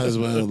I might as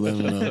well let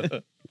her know.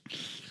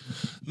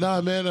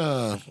 Nah, man.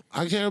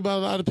 I care about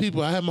a lot of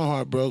people. I had my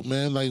heart broke,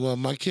 man. Like, well,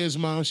 my kid's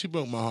mom, she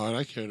broke my heart.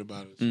 I cared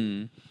about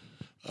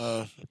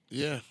it.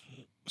 Yeah,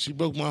 she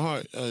broke my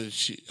heart.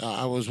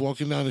 I was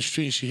walking down the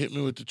street. She hit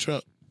me with the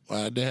truck.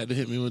 They had to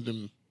hit me with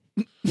them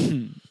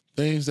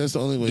things. That's the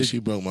only way she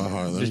broke my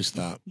heart. Let me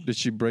stop. Did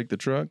she break the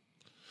truck?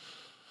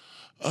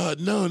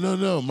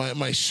 No.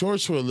 My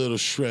shorts were a little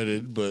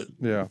shredded, but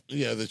Yeah.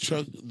 yeah,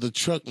 the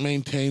truck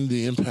maintained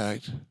the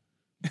impact.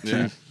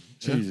 Yeah.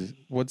 Jesus.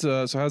 What's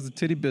so how's the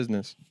titty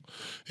business?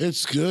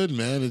 It's good,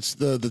 man. It's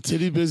the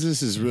titty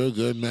business is real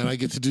good, man. I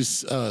get to do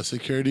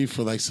security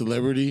for like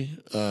celebrity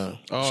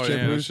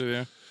strippers.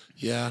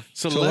 Yeah.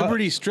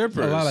 Celebrity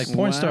strippers. A lot like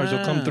porn stars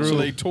will come through. So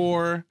they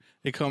tour.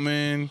 They come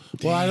in.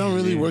 Well, I don't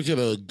really work at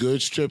a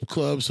good strip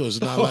club, so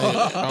it's not like.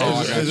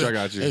 I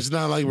got you. It's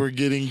not like we're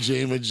getting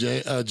Jenna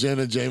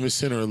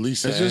Jameson or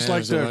Lisa. It's just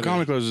like the comedy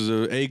comedy clubs.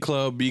 There's a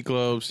club, B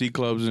club, C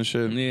clubs, and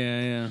shit.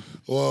 Yeah.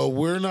 Well,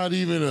 we're not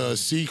even a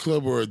C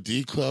club or a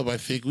D club. I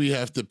think we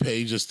have to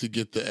pay just to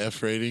get the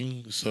F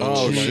rating.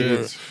 So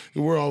shit.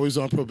 We're always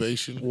on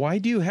probation. Why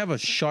do you have a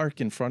shark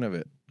in front of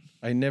it?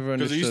 I never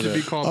understood. Because it used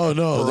to be called. Oh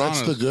no, Piranhas.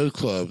 that's the good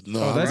club.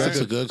 No, that's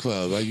a a good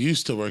club. I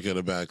used to work at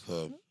a bad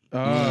club.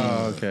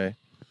 Oh, okay.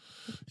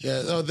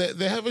 Yeah, no,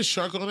 they have a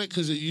shark on it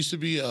because it used to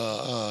be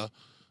a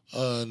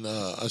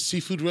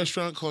seafood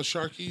restaurant called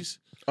Sharky's.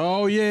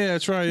 Oh yeah,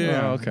 that's right.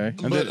 Yeah. Oh, okay.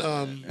 And But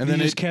then, And then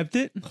they just kept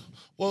it.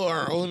 well,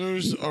 our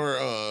owners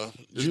are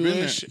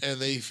Jewish, and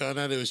they found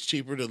out it was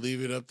cheaper to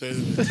leave it up there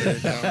than to tear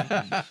it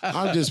down.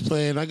 I'm just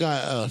playing. I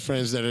got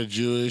friends that are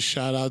Jewish.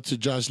 Shout out to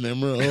Josh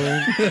Nemro,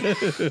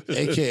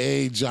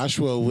 a.k.a.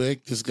 Joshua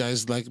Wick. This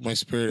guy's like my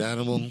spirit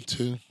animal,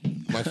 too.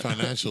 My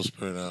financial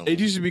spirit animal. it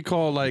used to be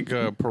called like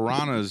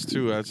piranhas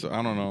too. That's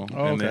I don't know.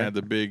 Oh, and they okay. had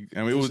the big.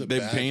 I mean, a they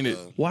bad painted.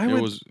 club. Why It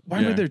were was- why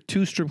yeah. were there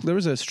two strip? There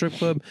was a strip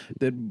club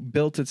that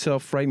built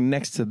itself right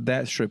next to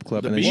that strip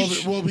club, and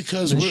beach? Well,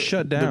 because then we're,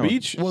 shut The down.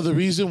 beach. well, the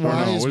reason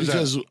why no, is what is that?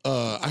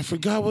 because I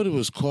forgot what it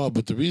was called,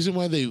 but the reason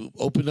why they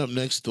opened up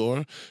next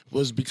door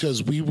was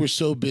because we were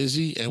so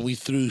busy and we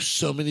threw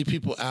so many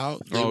people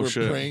out. They Oh, were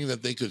shit. praying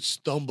that they could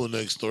stumble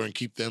next door and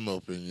keep them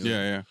open. You know?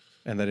 Yeah.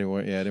 And that didn't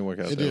work. Yeah, it didn't work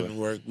out. It that didn't way.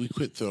 work. We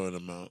quit throwing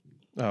them out.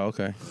 Oh,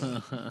 okay.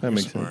 That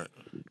makes sense. Smart.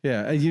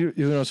 Yeah, and you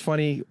know, it's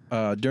funny.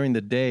 During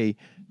the day,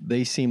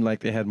 they seemed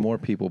like they had more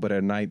people, but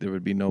at night there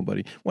would be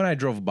nobody. When I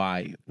drove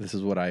by, this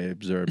is what I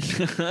observed.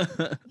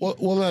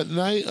 Well, at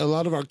night, a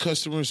lot of our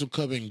customers will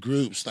come in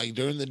groups. Like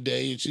during the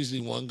day, it's usually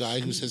one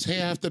guy who says,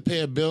 "Hey, I have to pay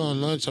a bill on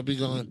lunch. I'll be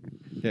gone."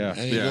 Yeah. And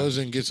he Yeah. goes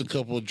and gets a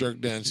couple of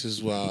jerk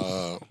dances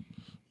while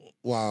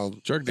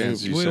Jerk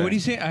dance. You Wait, say. what do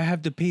you say? I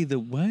have to pay the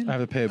what? I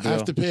have to pay a I bill.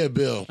 have to pay a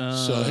bill.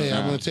 So, hey,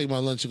 I'm going to take my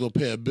lunch and go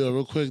pay a bill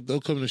real quick. They'll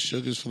come to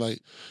Sugar's for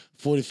like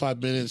 45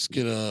 minutes,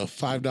 get a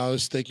 $5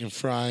 steak and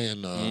fry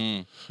and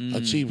a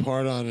cheap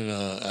hard-on and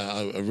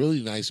a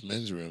really nice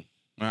men's room.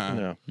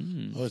 Yeah.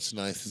 Oh, it's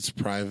nice. It's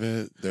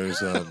private.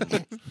 There's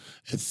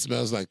it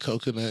smells like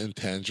coconut and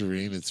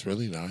tangerine. It's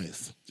really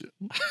nice.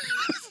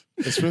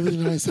 It's really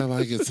nice. I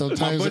like it. My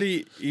Sometimes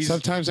buddy,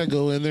 sometimes I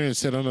go in there and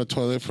sit on a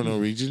toilet for no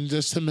reason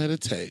just to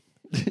meditate.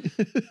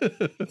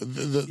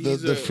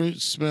 The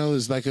fruit smell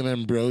is like an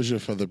ambrosia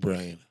for the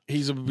brain.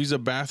 he's a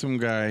bathroom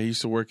guy. He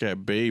used to work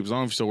at Babes. I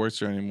don't know if he still works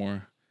there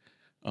anymore.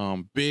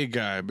 Big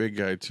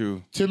guy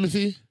too.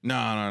 Timothy?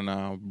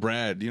 No.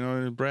 Brad, you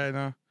know Brad?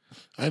 No.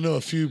 I know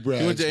a few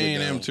Brads. He went to but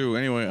A&M no. too.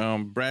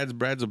 Anyway,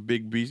 Brad's a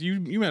big beast. You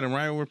met him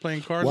right when we were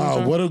playing cards. one Wow,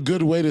 time? what a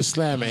good way to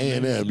slam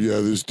A&M. Yeah,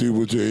 this dude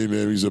went to A&M.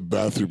 He's a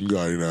bathroom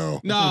guy now.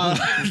 No,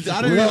 I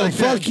didn't Well, like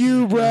fuck that.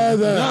 you,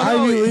 Brad.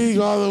 Ivy he- League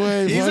all the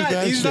way. He's Fuck not.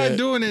 that He's shit. not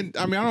doing it.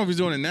 I mean, I don't know if he's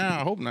doing it now.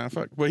 I hope not.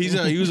 Fuck. But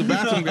he was a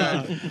bathroom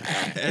guy,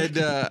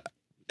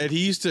 and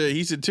he used to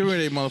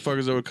intimidate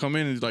motherfuckers that would come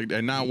in and like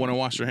and not want to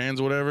wash their hands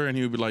or whatever, and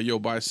he would be like, "Yo,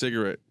 buy a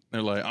cigarette."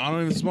 They're like, "I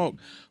don't even smoke."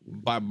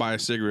 Buy a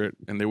cigarette,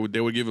 and they would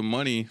give him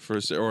money for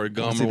or a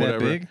gum Was or he that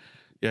whatever. big?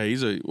 Yeah,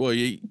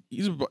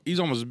 he's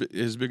almost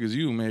as big as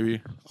you,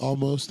 maybe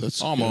Almost.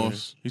 That's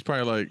almost. He's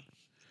probably like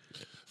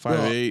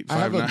Well, 5'8", I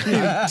have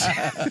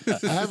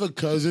 5'9". I have a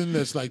cousin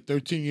that's like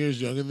 13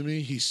 years younger than me.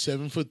 He's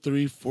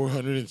 7'3",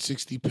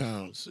 460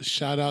 pounds.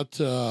 Shout out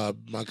to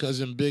my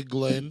cousin Big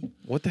Glenn,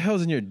 What the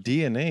hell's in your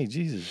DNA?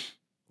 Jesus.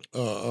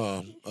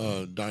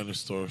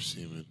 dinosaur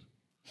semen.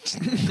 I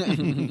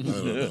don't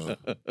know.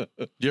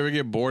 Do you ever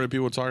get bored of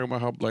people talking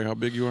about how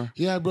big you are?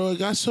 Yeah, bro, it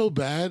got so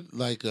bad.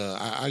 Like,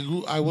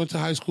 I went to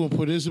high school in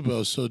Port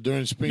Isabel, so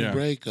during spring Yeah.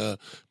 break,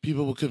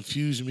 people would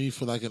confuse me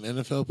for like an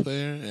NFL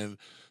player. And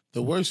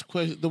the worst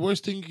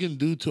thing you can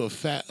do to a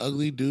fat,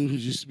 ugly dude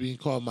who's used to being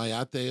called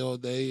Mayate all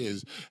day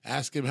is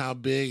ask him how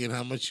big and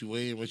how much you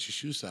weigh and what's your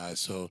shoe size.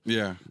 So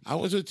Yeah. I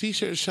went to a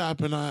t-shirt shop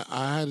and I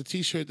had a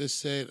t-shirt that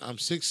said, "I'm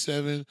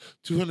 6'7",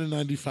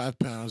 295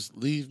 pounds.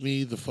 Leave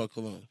me the fuck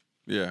alone."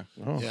 Yeah.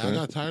 Oh, Yeah, I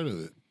got tired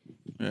of it.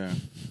 Yeah.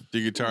 Do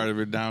you get tired of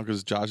it now?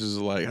 Because Josh is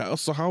like,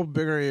 so how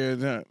big are you?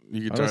 That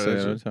you get I don't tired say of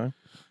that all that the shit? time.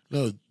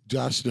 No,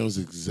 Josh knows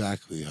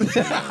exactly how big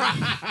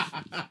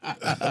I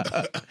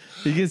am.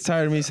 He gets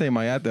tired of me saying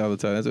my all the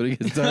time. That's what he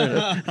gets tired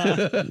of.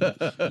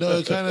 No,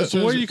 it kind of.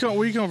 So where you come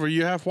from?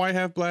 You half white,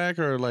 half black,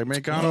 or like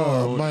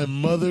Mexicano? or My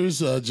mother's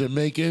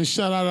Jamaican.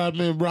 Shout out, I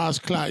mean Ross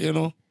Clot, you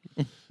know.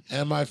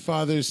 And my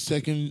father's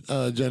second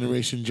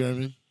generation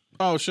German.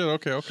 Oh shit!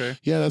 Okay.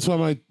 Yeah, that's why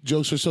my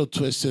jokes are so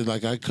twisted.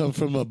 Like I come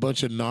from a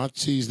bunch of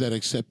Nazis that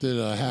accepted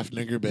a half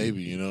nigger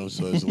baby, you know.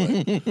 So it's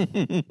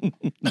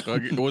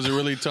like, Was it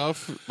really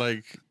tough?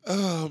 Like,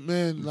 oh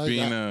man, like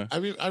Being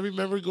I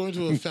remember going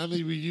to a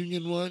family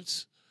reunion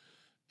once,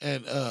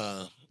 and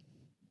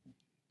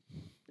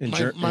In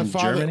my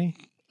father- Germany?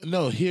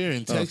 No, here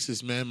in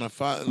Texas, man. My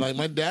father, like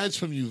my dad's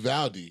from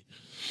Uvalde,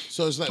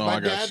 so it's like my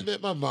dad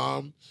met my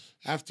mom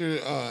after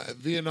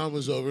Vietnam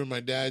was over. My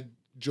dad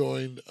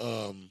joined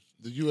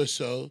the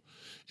USO,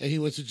 and he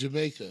went to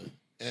Jamaica,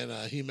 and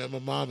he met my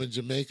mom in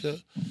Jamaica,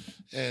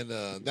 and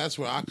that's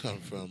where I come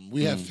from.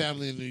 We have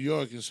family in New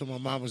York, and so my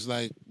mom was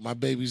like, "My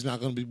baby's not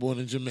going to be born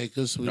in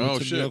Jamaica," so we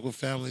went to New York with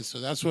family. So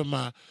that's where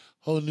my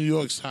whole New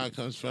York side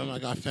comes from. I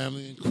got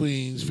family in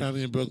Queens,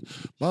 family in Brooklyn.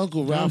 My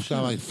Uncle Ralph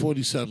got like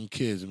 40-something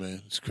kids,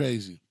 man. It's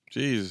crazy.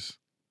 Jesus.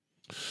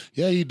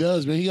 Yeah, he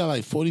does, man. He got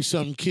like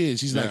 40-something kids.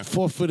 He's like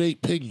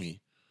 4'8" pygmy.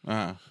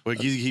 But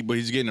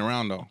he's getting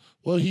around though.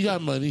 Well, he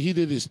got money. He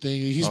did his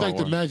thing. He's like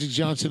the Magic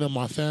Johnson of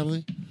my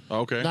family.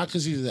 Okay. Not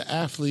because he's an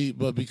athlete,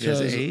 but because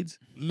He has AIDS?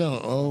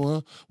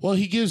 No. Well,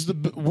 he gives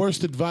the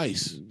worst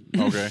advice.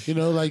 Okay.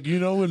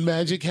 When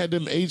Magic had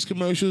them AIDS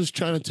commercials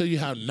trying to tell you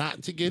how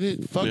not to get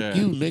it? Fuck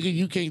you, nigga.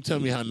 You can't tell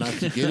me how not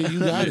to get it. You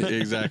got it.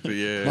 Exactly,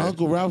 yeah. My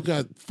Uncle Ralph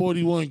got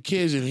 41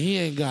 kids and he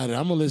ain't got it.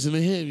 I'm going to listen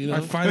to him, you know? I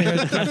finally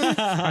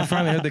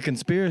heard the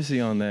conspiracy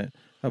on that.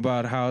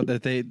 About how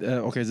that they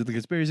so the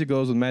conspiracy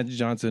goes with Magic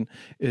Johnson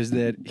is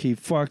that he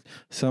fucked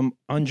some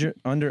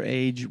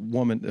underage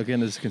woman. Again,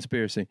 this is a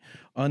conspiracy.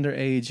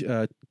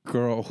 Underage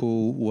girl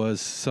who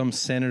was some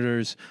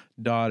senator's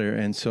daughter,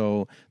 and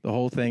so the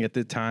whole thing at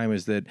the time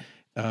is that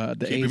the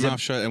keep AIDS your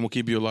mouth shut and we'll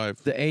keep you alive.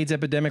 The AIDS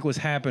epidemic was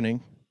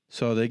happening,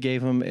 so they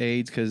gave him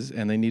AIDS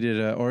and they needed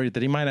or that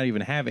he might not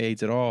even have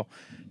AIDS at all,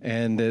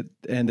 and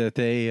that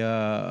they.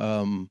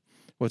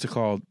 What's it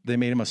called? They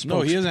made him a spokesperson. No,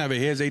 he doesn't have it.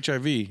 He has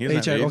HIV. He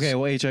doesn't have AIDS. Okay,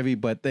 well, HIV,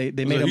 but they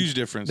made a him, huge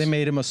difference. They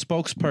made him a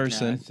spokesperson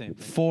same thing.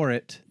 for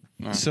it.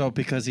 So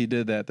because he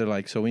did that, they're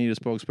like, so we need a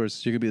spokesperson.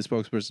 So you could be the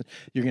spokesperson.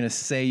 You're going to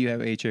say you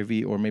have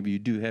HIV, or maybe you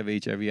do have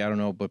HIV. I don't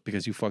know, but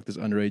because you fucked this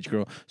underage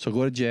girl. So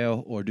go to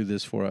jail or do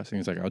this for us. And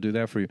he's like, I'll do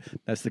that for you.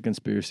 That's the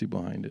conspiracy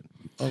behind it.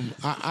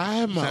 I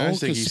have my own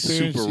conspiracy. He's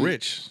super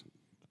rich.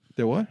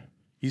 The what?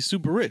 He's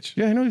super rich.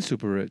 Yeah, I know he's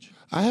super rich.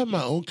 I have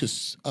my own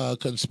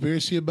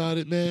conspiracy about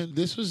it, man.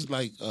 This was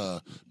like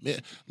I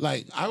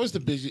was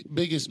the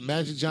biggest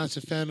Magic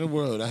Johnson fan in the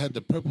world. I had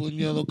the purple and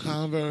yellow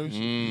Converse.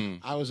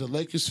 I was a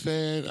Lakers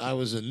fan. I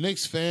was a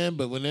Knicks fan,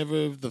 but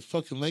whenever the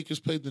fucking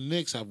Lakers played the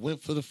Knicks, I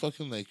went for the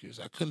fucking Lakers.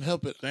 I couldn't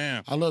help it.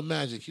 Damn. I love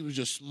Magic. He was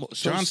just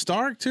John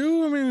Stark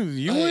too. I mean,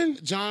 Ewing.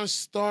 John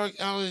Stark,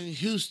 Allen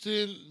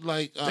Houston.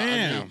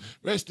 Damn.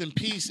 Rest in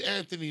peace,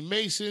 Anthony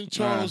Mason,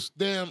 Charles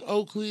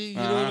Oakley. You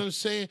know what I'm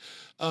saying?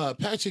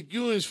 Patrick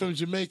Ewing's from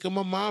Jamaica.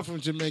 My mom from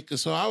Jamaica.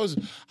 So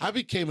I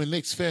became a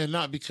Knicks fan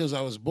not because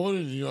I was born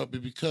in New York,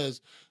 but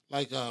because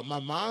my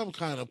mom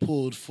kind of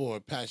pulled for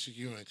Patrick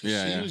Ewing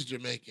because she was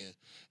Jamaican.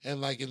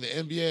 And in the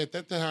NBA at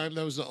that time,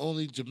 that was the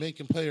only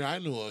Jamaican player I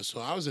knew of. So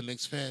I was a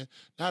Knicks fan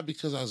not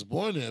because I was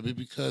born there, but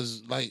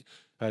because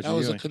that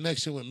was a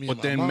connection with me. But and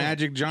my then mom.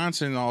 Magic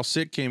Johnson, all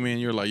sick, came in.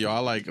 You're like, yo, I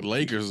like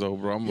Lakers though,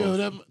 bro.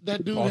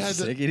 That dude All had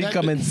sick. the, He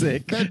come in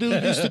sick. That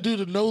dude used to do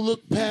the no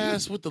look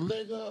pass with the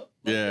leg up.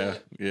 Yeah.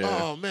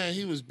 Oh man,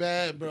 he was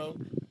bad, bro.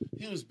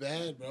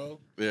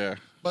 Yeah.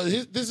 But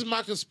this is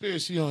my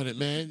conspiracy on it,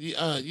 man.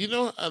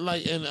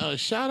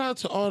 Shout out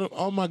to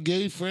all my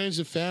gay friends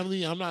and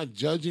family. I'm not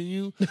judging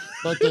you,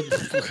 but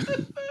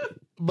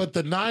but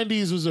the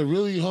 90s was a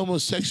really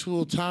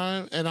homosexual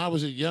time, and I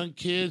was a young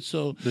kid,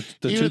 so The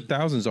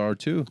 2000s are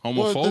too.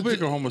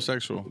 Homophobic or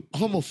homosexual?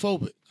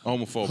 Homophobic.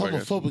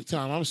 Homophobic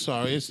Time. I'm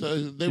sorry.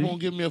 They won't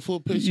give me a full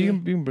picture.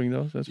 You can bring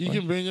those. That's You fine.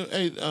 can bring them.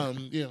 Hey,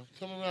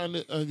 come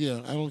around.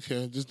 I don't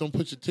care. Just don't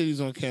put your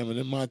titties on camera.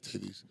 They're my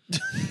titties.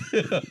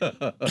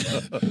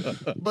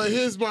 But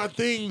here's my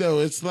thing, though.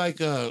 It's like,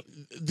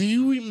 do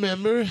you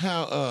remember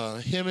how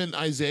him and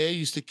Isaiah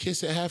used to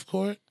kiss at half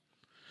court?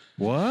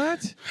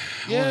 What?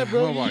 Yeah,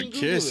 bro. How you about can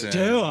Google kissing? it.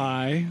 Do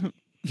I?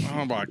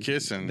 How about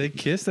kissing? They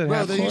kissed at Bro,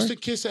 half they court? used to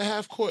kiss at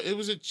half court. It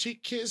was a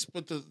cheek kiss,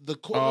 but the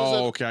corners Oh,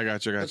 of, okay, I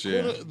got you.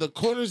 the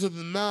corners of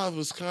the mouth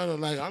was kind of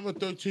like, I'm a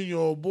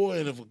 13-year-old boy,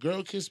 and if a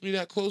girl kissed me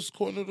that close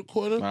corner to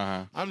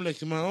corner, I'm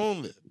licking my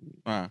own lip.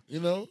 You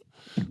know?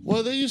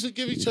 Well, they used to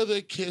give each other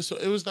a kiss. So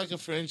it was like a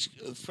French,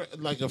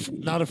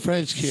 not a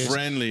French kiss.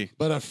 Friendly.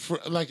 But a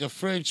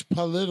French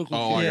political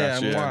Oh,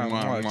 kiss. I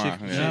got you.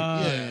 Chick-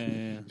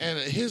 Yeah. And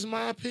here's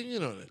my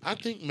opinion on it. I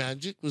think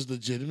Magic was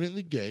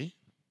legitimately gay.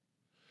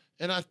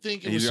 And I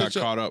think it was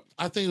caught up.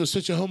 I think it was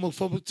such a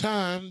homophobic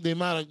time. They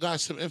might have got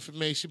some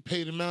information,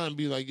 paid him out, and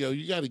be like, "Yo,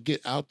 you got to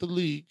get out the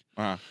league.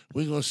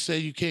 We're gonna say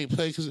you can't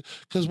play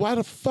because why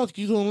the fuck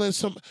you gonna let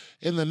some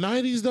in the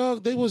 '90s,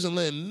 dog? They wasn't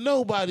letting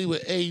nobody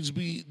with AIDS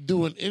be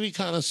doing any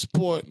kind of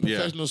sport,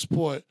 professional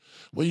sport,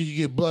 where you could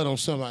get blood on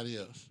somebody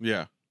else.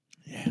 Yeah.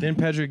 Didn't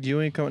Patrick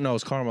Ewing come? No, it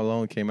was Karl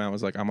Malone came out and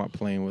was like, I'm not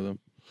playing with him.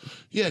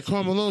 Yeah,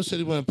 Karl Malone said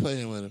he wasn't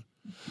playing with him.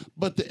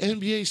 But the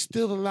NBA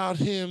still allowed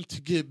him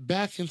to get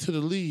back into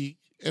the league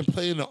and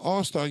play in the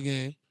All-Star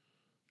game,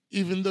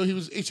 even though he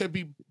was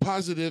HIV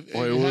positive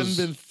and it hadn't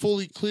been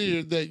fully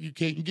cleared that you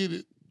can't get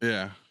it.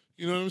 Yeah.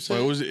 You know what I'm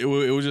saying?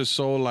 Well, it was just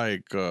so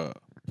like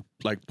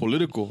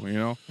political, you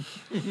know.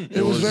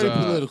 It was very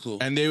political.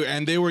 And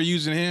they were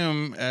using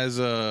him as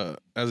a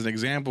as an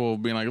example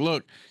of being like,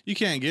 look, you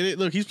can't get it.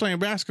 Look, he's playing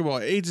basketball.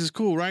 AIDS is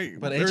cool, right?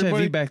 But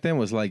Everybody- HIV back then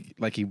was like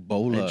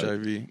Ebola.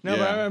 HIV. No,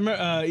 but I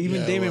remember even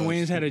Yeah, it Damon was.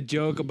 Wayans had a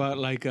joke about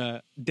like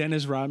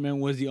Dennis Rodman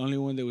was the only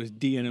one that was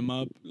D'ing him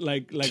up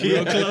like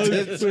real close.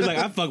 He was like,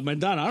 I fucked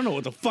Madonna. I don't know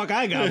what the fuck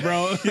I got,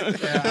 bro. I'll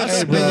Hey,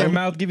 spit in bro. your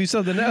mouth, give you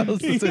something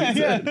else.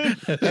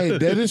 Hey,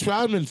 Dennis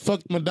Rodman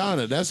fucked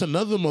Madonna. That's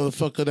another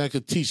motherfucker that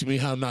could teach me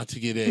how not to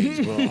get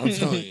AIDS, bro. I'm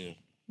telling you.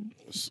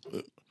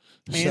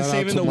 Man, Shout out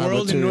saving to the my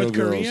world in material North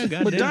Korea.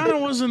 girls.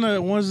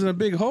 Madonna wasn't a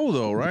big hoe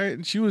though,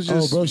 right? She was Oh,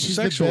 just bro, she's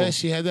sexual. the best.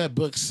 She had that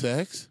book,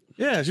 Sex.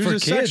 Yeah, she For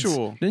was just kids.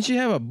 sexual. Didn't she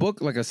have a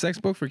book, like a sex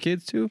book for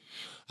kids too?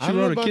 I She don't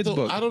know wrote a about kid's the,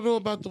 book. I don't know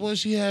about the one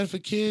she had for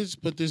kids,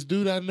 but this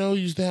dude I know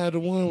used to have the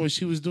one where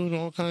she was doing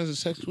all kinds of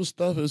sexual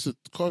stuff. It was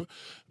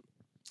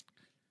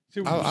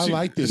I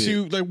liked it. See,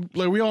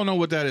 like we all know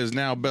what that is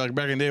now. But like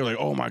back in the day, we're like,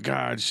 oh my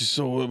god, she's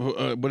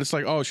so. But it's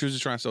like, oh, she was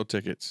just trying to sell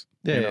tickets.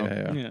 Yeah, you know?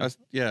 yeah. Yeah. That's,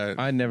 yeah.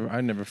 I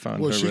never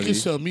found well, her she really. can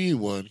sell me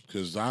one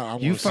because I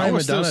You want find I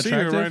would still Madonna see her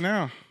attractive? right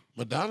now.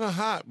 Madonna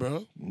hot,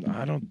 bro.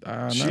 I don't.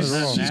 Not She's,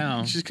 at all.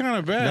 now. she's kind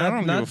of bad. I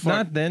don't Not, give a fuck.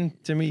 not then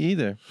to me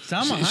either.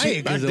 Salma She-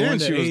 Hayek back is the then one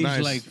she that was aged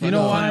nice. like You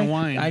know why? fine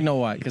wine. I know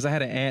why. Because I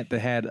had an aunt that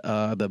had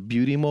the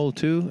beauty mole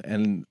too,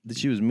 and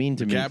she was mean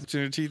to me. Gap to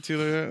her teeth too,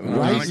 like that.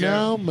 Right Like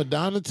now,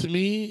 Madonna to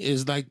me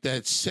is like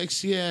that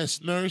sexy ass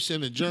nurse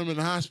in a German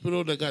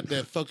hospital that got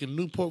that fucking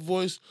Newport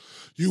voice.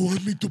 You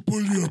want me to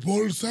pull your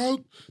balls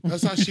out?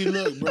 That's how she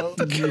look, bro.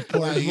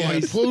 Like, yeah,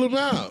 pull them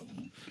out.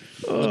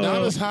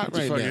 Madonna's hot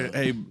right fucking,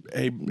 now.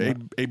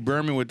 hey,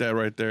 burn me with that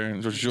right there,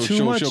 and she'll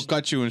Too much- she'll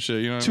cut you and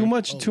shit. You know, what I Too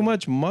mean? too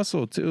much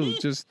muscle too.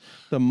 Just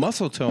the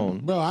muscle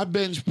tone. Bro, I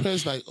bench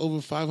press like over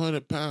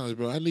 500 pounds,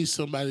 bro. I need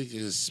somebody to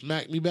just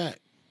smack me back.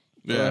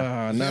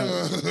 Yeah,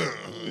 No.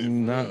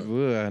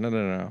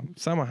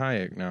 Salma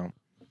Hayek now.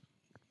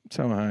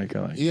 Salma Hayek, I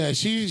like. Yeah,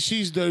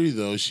 she's dirty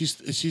though.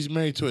 She's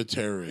married to a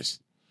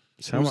terrorist.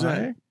 Salma Who's that?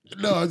 Hayek?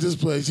 No, I'm just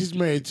playing. She's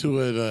married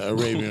to an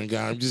Arabian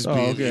guy. I'm just Oh,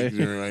 being okay.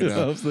 ignorant right I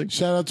now. was like-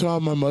 Shout out to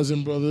all my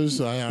Muslim brothers.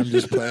 I'm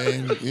just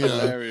playing. You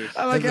know.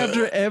 I like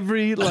after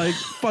every like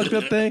fucked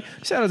up thing.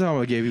 Shout out to all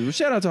my gay people.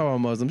 Shout out to all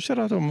my Muslims. Shout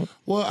out to all my.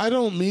 Well, I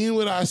don't mean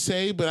what I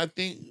say, but I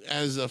think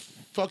as a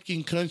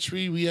fucking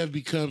country, we have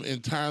become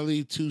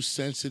entirely too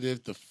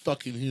sensitive to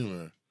fucking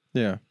humor.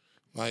 Yeah.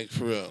 Like,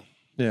 for real.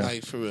 Yeah.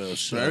 Like, for real.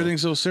 So,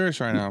 everything's so serious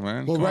right now,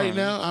 man. Well, Come right on.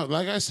 now,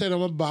 like I said,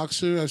 I'm a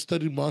boxer. I've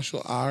studied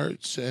martial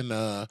arts. And,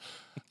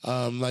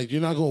 like,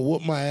 you're not going to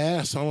whoop my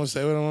ass. I'm going to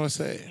say what I want to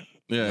say.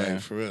 Yeah, Like, yeah.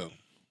 for real.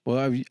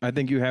 Well, I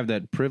think you have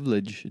that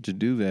privilege to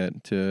do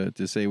that,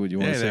 to say what you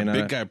want Yeah, to say. that now.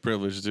 big guy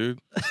privilege, dude.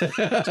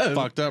 It's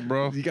fucked up,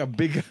 bro. You got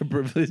big guy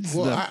privilege.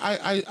 Well, stuff.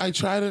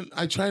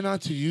 I try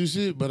not to use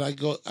it, but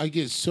I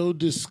get so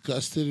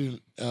disgusted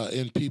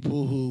in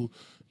people who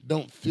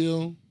don't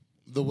feel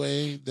the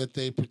way that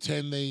they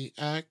pretend they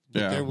act, but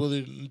Yeah. they're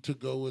willing to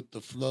go with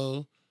the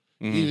flow,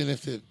 even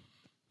if it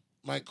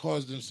might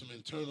cause them some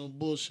internal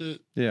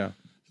bullshit. Yeah.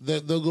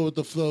 They'll go with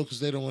the flow because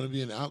they don't want to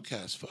be an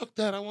outcast. Fuck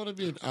that! I want to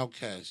be an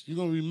outcast. You're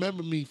gonna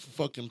remember me for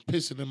fucking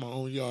pissing in my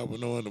own yard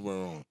with no underwear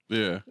on.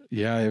 Yeah.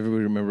 Yeah,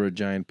 everybody remember a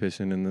giant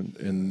pissing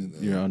in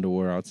your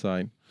underwear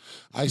outside.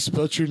 I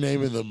spelt your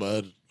name in the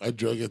mud. I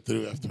drug it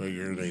through after I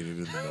urinated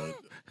in the mud.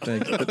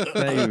 Thank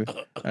you.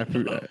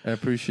 I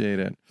appreciate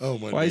it. Oh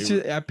my! Well, it's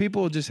neighbor. just,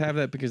 people just have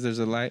that because there's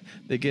a lack.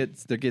 They get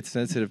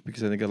sensitive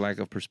because they think a lack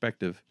of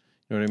perspective.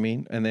 You know what I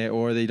mean? And they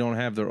don't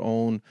have their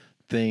own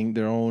thing,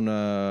 their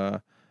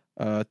own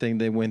thing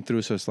they went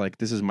through. So it's like,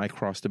 this is my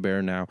cross to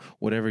bear now.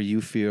 Whatever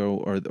you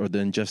feel or the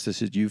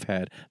injustices you've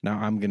had, now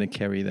I'm gonna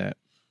carry that.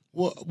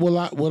 Well,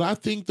 what I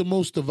think the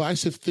most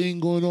divisive thing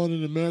going on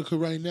in America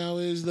right now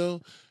is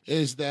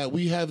that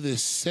we have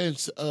this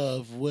sense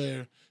of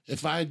where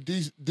if I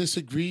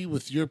disagree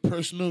with your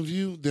personal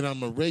view, then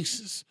I'm a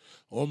racist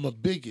or I'm a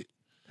bigot.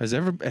 Has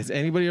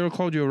anybody ever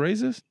called you a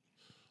racist?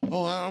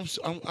 Oh,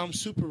 I'm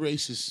super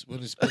racist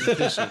when it's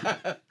beneficial.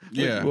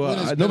 Yeah. Well,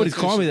 it's nobody's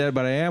called me beneficial. that,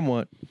 but I am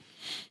one.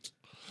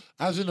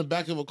 I was in the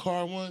back of a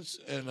car once,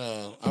 and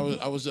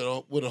I was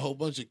with a whole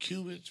bunch of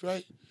Cubans,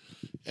 right?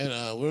 And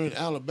we're in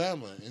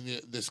Alabama, and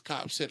this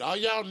cop said, "All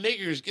y'all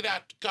niggers, get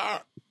out the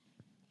car."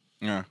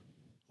 Yeah.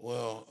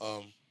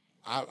 Well,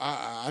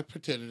 I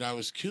pretended I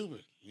was Cuban.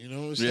 You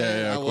know what I'm saying?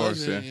 Yeah, I of course,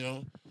 wasn't, yeah. you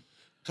know.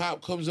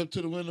 Cop comes up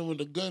to the window with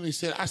a gun. He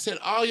said, I said,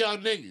 all y'all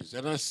niggas.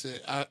 And I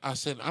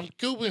said, I'm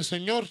Cuban,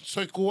 senor.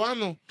 Soy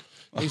cubano.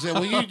 He said,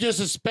 well, you're just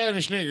a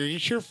Spanish nigger.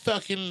 Get your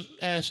fucking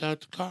ass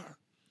out the car.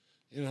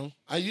 You know,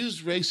 I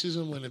use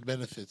racism when it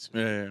benefits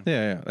me. Yeah.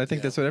 Yeah. I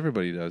think that's what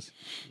everybody does.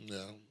 You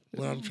know,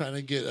 when I'm trying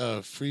to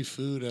get free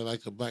food at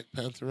like a Black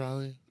Panther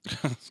rally,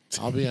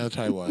 I'll be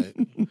anti-white.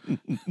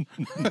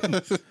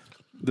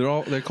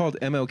 They're called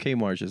MLK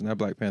marches, not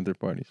Black Panther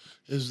parties.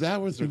 Is that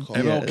what they're called?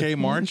 MLK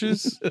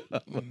marches?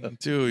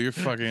 Dude, you're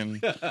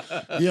fucking.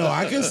 Yo,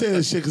 I can say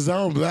this shit because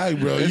I'm black,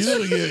 bro. You're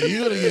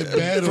gonna get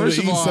bad First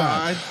on of the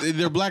all, east side.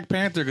 they're Black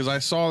Panther because I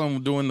saw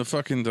them doing the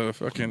fucking.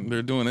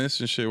 They're doing this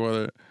and shit.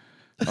 While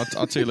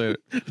I'll tell you later.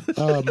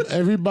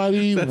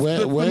 Everybody,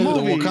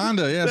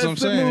 Wakanda. Yeah, that's what I'm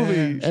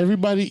saying. Yeah.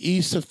 everybody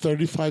east of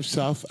 35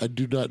 South. I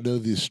do not know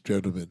the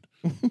astronomer.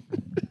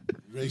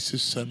 Racist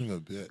son of a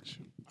bitch.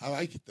 I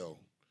like it though.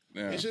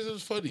 Yeah. It's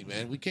just funny,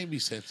 man. We can't be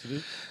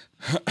sensitive.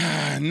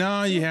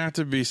 No, you have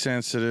to be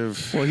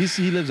sensitive. Well,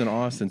 he lives in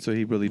Austin, so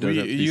he really does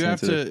have to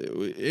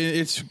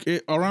be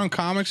sensitive. Around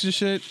comics and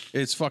shit.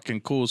 It's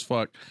fucking cool as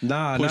fuck.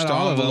 Nah, Push not the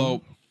all of them.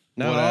 envelope.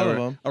 Not whatever. all of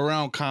them.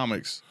 Around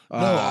comics.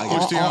 No,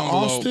 push the envelope.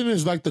 Austin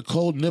is like the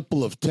cold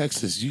nipple of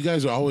Texas. You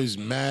guys are always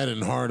mad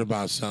and hard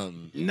about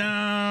something.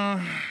 Nah.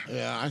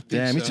 Yeah, I think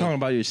Damn, so. you talking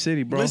about your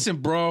city, bro. Listen,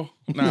 bro.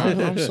 Nah.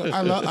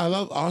 I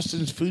love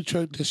Austin's food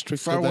truck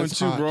district. but that's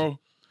 512, hot. bro.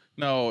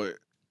 No,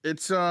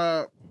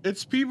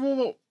 it's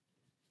people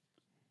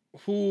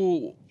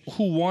who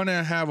want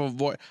to have a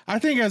voice. I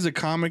think as a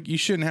comic, you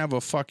shouldn't have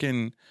a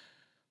fucking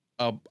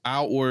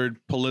outward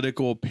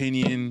political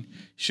opinion. You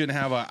shouldn't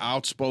have an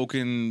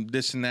outspoken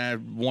this and that,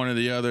 one or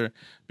the other,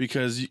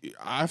 because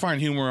I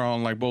find humor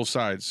on like both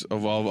sides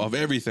of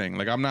everything.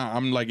 Like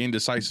I'm like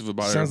indecisive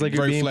about it. Sounds like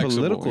you're very being flexible,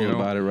 political you know?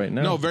 about it right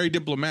now. No, very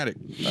diplomatic.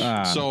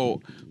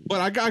 So, but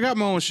I got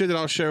my own shit that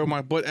I'll share with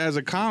my. But as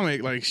a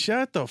comic, like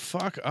shut the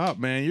fuck up,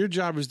 man. Your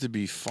job is to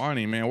be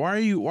funny, man. Why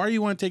you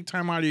want to take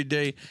time out of your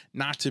day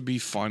not to be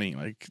funny?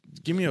 Like,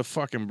 give me a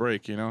fucking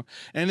break, you know.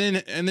 And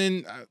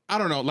then I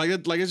don't know, like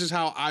it's just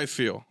how I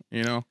feel,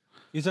 you know.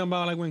 You talking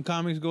about like when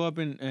comics go up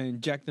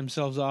and jack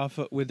themselves off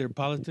with their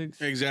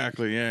politics?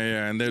 Exactly,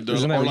 yeah, and they're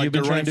Isn't that or what like you've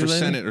they're been running trying for to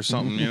do lately? Senate or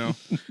something, you know.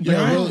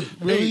 Yeah,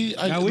 really.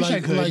 I wish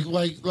I could.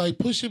 Like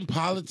pushing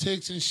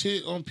politics and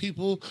shit on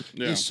people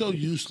is so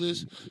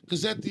useless.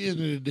 Because at the end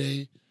of the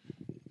day,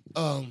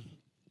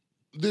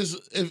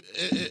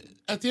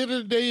 at the end of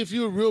the day, if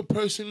you're a real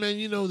person, man,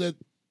 you know that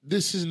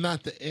this is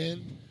not the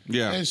end.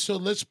 Yeah. And so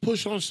let's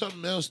push on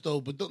something else,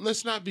 though. But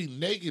let's not be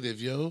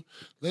negative, yo.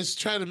 Let's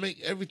try to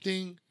make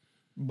everything.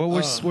 But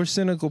we're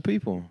cynical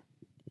people.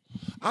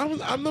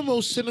 I'm the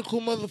most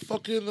cynical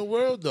motherfucker in the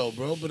world, though,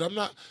 bro. But I'm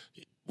not.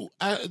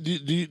 Do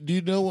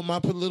you know what my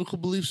political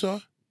beliefs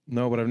are?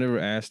 No, but I've never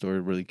asked or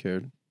really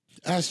cared.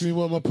 Ask me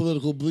what my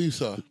political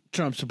beliefs are.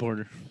 Trump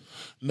supporter.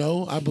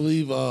 No, I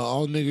believe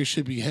all niggers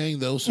should be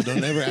hanged, though. So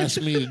don't ever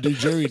ask me to do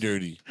jury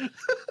dirty.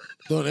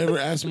 Don't ever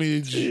ask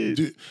me to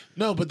do.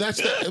 No, but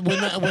that's when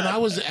I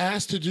was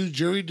asked to do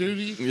jury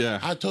duty. Yeah.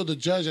 I told the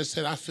judge, I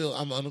said I feel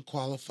I'm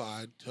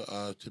unqualified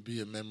to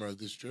be a member of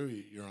this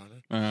jury, Your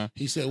Honor. Uh-huh.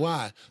 He said,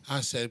 "Why?"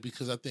 I said,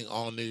 "Because I think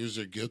all niggers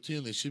are guilty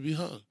and they should be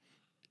hung."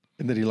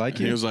 And did he like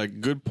He it? was like,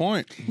 "Good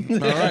point. All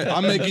right,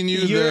 I'm making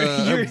you You're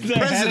the the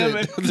head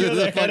of president. it. You're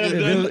the head of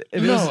it.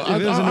 If it was a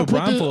New I'll put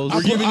Braunfels,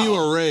 We're giving you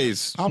a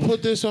raise." I'll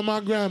put this on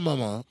my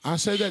grandmama. I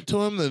said that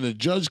to him, and the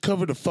judge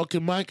covered the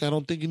fucking mic. I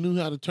don't think he knew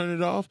how to turn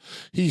it off.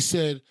 He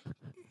said,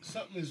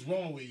 "Something is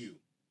wrong with you."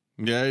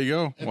 There you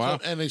go. And Wow.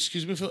 and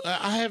excuse me,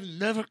 I have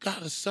never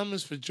got a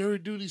summons for jury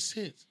duty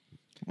since.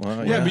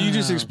 well, Yeah, but you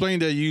just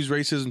explained that you use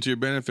racism to your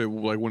benefit,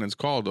 like when it's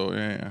called, though.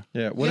 Yeah. yeah.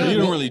 Yeah, You don't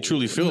well- really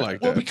truly feel like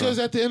Well, that. because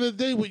though. at the end of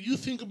the day, what you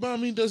think about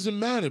me doesn't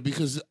matter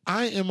because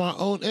I am my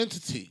own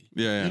entity.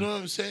 Yeah. You know what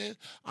I'm saying?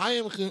 I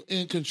am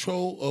in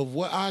control of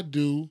what I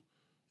do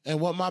and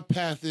what my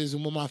path is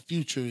and what my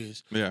future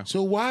is. Yeah.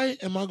 So why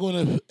am I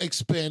going to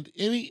expend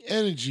any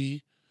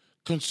energy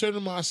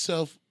concerning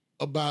myself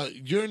about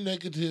your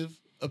negative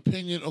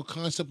opinion or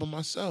concept of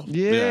myself?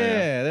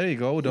 Yeah, there you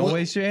go. Don't What-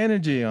 waste your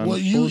energy on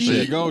what you bullshit. eat-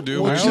 There you go, dude.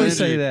 what I Waste you always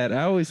energy. say that.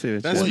 I always say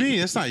that. That's shit. me.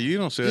 That's not you. You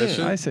don't say that Yeah.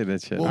 shit. I say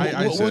that shit. Well,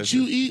 I what said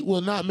you eat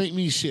will not make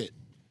me shit.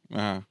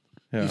 Uh-huh.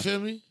 Yeah. You feel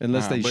me?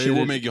 Unless they but shit it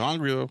will it. make you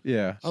hungry, though.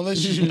 Yeah.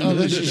 Unless you shit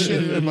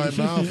it in my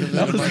mouth and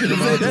then it might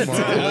come out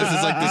tomorrow. Unless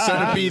it's like the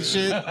centipede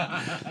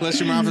shit. Unless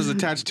your mouth is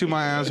attached to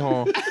my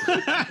asshole.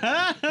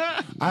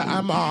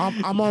 I'm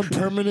on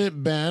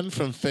permanent ban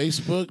from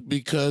Facebook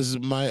because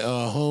my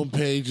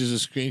homepage is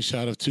a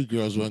screenshot of 2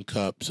 girls, 1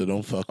 cup. So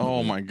don't fuck with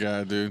Oh me. my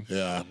god, dude.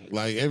 Yeah,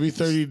 like every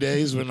 30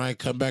 days when I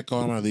come back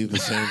on, I leave the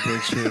same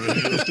picture.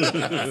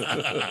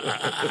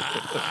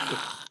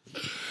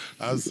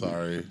 I'm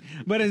sorry.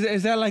 But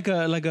is that like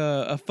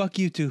a fuck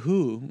you to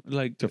who?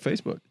 Like To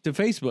Facebook. to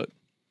Facebook?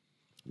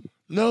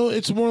 No,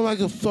 it's more like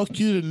a fuck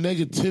you to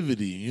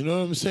negativity. You know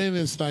what I'm saying?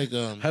 It's like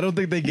I don't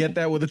think they get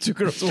that with a 2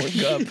 girls, 1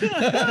 cup.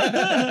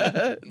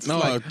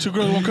 No, 2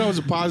 girls, 1 cup is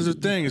a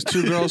positive thing. It's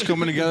 2 girls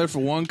coming together for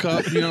 1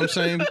 cup. You know what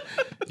I'm saying?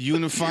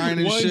 Unifying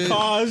and One shit.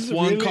 cause,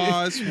 One really?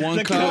 cause, 1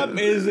 The cup. cup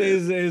is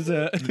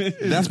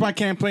That's my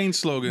campaign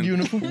slogan.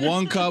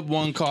 1 cup,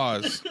 1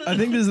 cause. I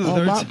think this is the oh,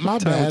 third my time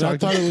we bad. I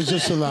talked thought it was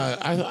just a lie.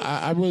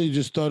 I really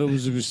just thought it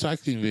was a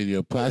recycling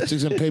video.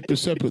 Plastics and paper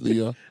separately,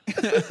 y'all.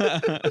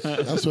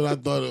 That's what I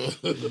thought it was.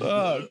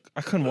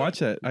 I couldn't watch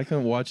that. I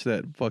couldn't watch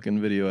that fucking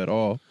video at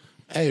all.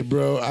 Hey,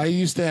 bro,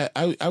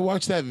 I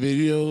watched that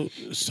video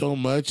so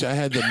much. I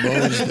had the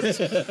moans.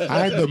 I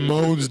had the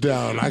moans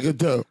down. I could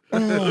tell.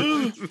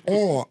 I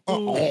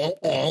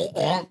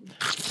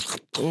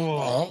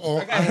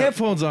got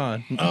headphones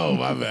on. Oh,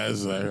 my bad,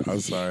 sir. I'm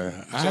sorry.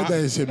 I had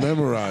that shit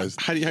memorized.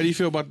 How do you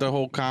feel about the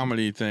whole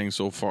comedy thing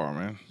so far,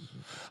 man?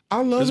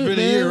 I love It's it, been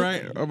man. a year,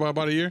 right?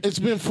 About a year. It's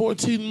been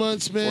 14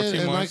 months, man.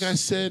 14 and months. like I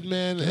said,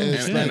 man,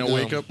 it's And like, a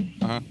wake up.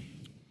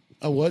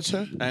 A what,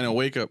 sir? And a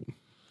wake up.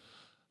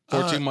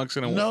 14 months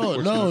and a No,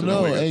 14 no, months and a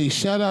no. wake up. Hey,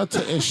 shout out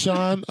to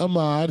Ishan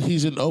Ahmad.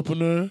 He's an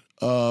opener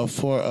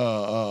for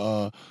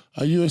a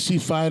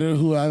UFC fighter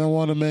who I don't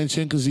want to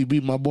mention because he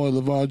beat my boy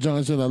LeVar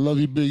Johnson. I love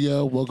you, Big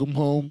L. Welcome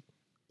home.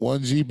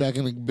 1G back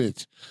in the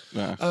bitch.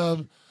 Nah.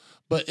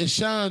 But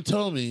Ishan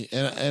told me,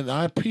 and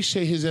I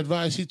appreciate his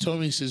advice. He told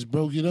me, he says,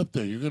 bro, get up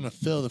there. You're going to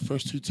fail the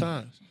first 2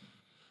 times.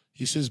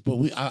 He says, but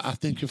I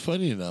think you're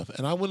funny enough.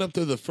 And I went up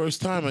there the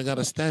first time. I got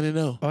a standing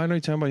O. Oh, I know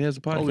you're talking about. He has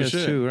a Holy podcast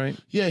shit. too, right?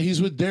 Yeah,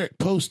 he's with Derek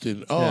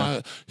Poston. Oh,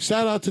 Yeah.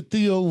 Shout out to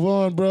Theo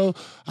Vaughn, bro.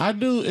 I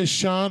knew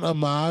Ishan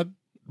Ahmad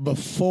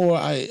before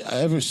I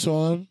ever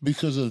saw him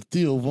because of the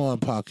Theo Vaughn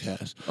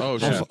podcast. Oh,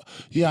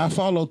 shit. I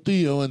follow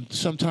Theo, and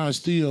sometimes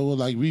Theo will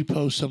like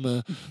repost some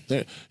of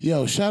their.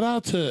 Yo, shout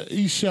out to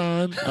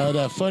Ishan,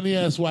 that funny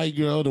ass white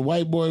girl, the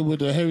white boy with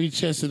the hairy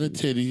chest and the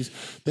titties.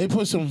 They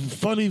put some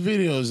funny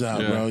videos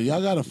out, Yeah. bro.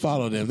 Y'all gotta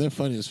follow them. They're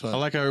funny as fuck. I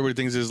like how everybody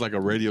thinks it's like a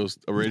radio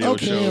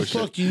Okay, show. and and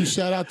shit. fuck you.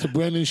 Shout out to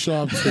Brendan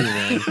Sharp too,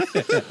 man.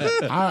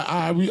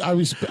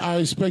 I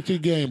respect your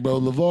game, bro.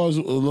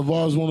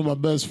 LeVar's one of my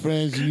best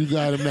friends, and you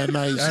got him that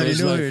night. I already it's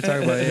knew like- what you were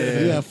talking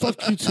about. yeah,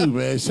 fuck you too,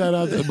 man. Shout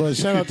out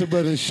to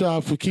Brendan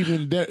Sharp for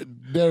keeping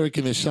Derek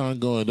and Sean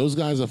going. Those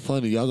guys are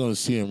funny. Y'all gonna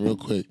see him real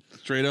quick.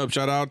 Straight up,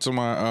 shout out to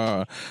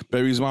my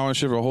baby's mom and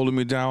shit for holding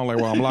me down like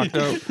while I'm locked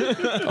up.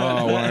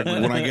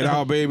 When I get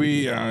out,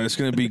 baby, it's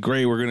gonna be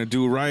great. We're gonna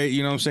do right.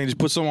 You know what I'm saying? Just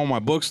put some on my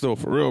books though,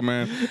 for real,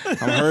 man. I'm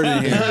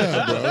hurting here.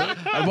 Yeah, bro.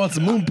 I bought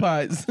some moon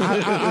pies.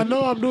 I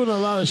know I'm doing a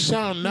lot of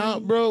shouting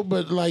out, bro,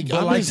 but like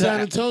I'm like in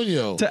San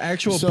Antonio to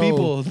actual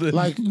people.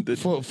 Like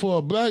for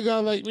a black guy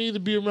like me to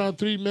be around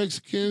 3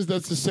 Mexicans,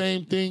 that's the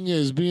same thing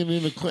as being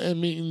in a Klan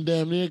meeting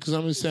damn near because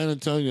I'm in San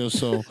Antonio.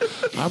 So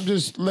I'm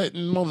just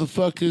letting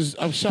motherfuckers.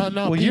 I'm shouting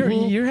out Well,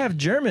 people. you're half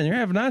German. You're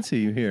half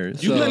Nazi here. You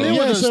So. blend in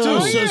with us too. So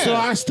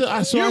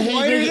I hate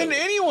Whiter niggas. than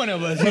any one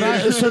of us.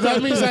 But so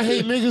that means I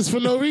hate niggas for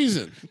no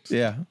reason.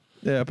 Yeah.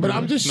 Yeah. But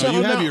I'm just No, shouting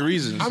you have out. your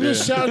reasons, I'm yeah.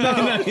 just shouting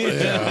out.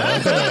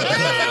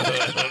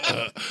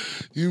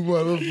 You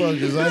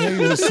motherfuckers. I hate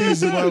to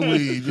season my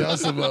weed. Y'all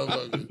some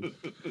motherfuckers.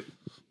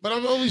 But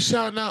I'm only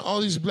shouting out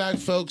all these black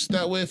folks.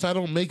 That way, if I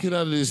don't make it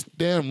out of this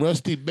damn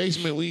rusty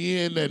basement we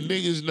in, that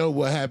niggas know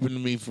what happened to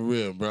me for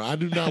real, bro. I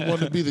do not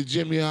want to be the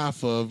Jimmy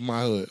Hoffa of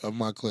my hood, of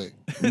my clique.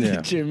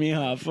 Yeah. Jimmy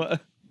Hoffa.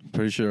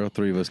 Pretty sure all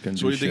 3 of us can.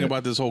 So what do you think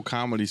about this whole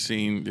comedy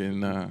scene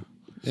in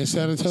In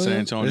San Antonio? San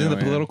Antonio? Isn't the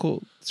yeah?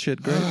 political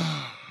shit great?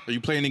 Are you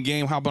playing the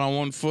game, hopping on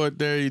one foot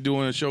there? You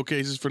doing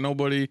showcases for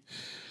nobody?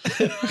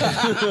 Yeah,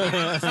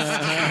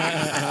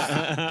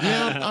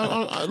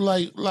 I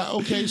like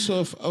okay.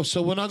 So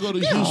when I go to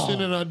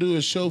Houston and I do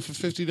a show for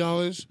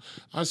 $50,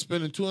 I'm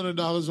spending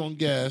 $200 on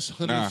gas,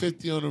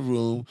 $150 on a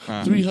room,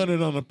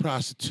 $300 on a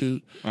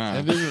prostitute,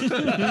 and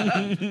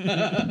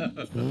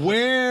then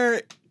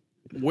Where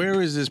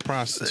is this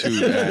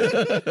prostitute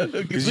at?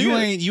 Because you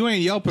ain't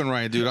yelping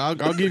right, dude. I'll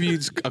give you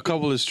a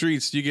couple of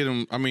streets. You get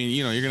them. I mean,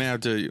 you know, you're gonna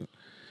have to.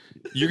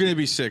 You're gonna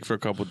be sick for a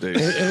couple of days.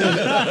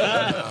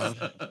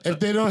 if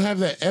they don't have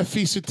that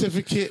FE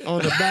certificate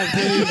on the back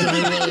page,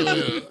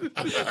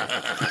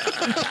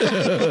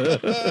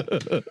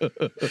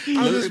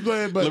 I'm just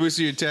playing. But Let me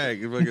see your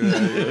tag. Look at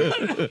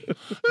that.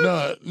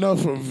 no,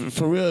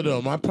 for real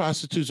though, my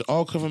prostitutes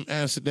all come from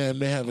Amsterdam.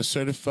 They have a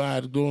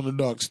certified glow in the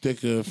dark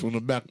sticker from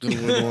the back of the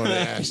window on the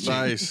ass cheek.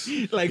 Nice.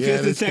 Like Yeah,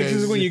 Houston, that's Texas,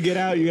 crazy. when you get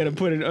out, you got to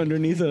put it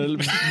underneath a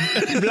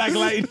black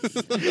light.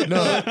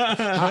 No,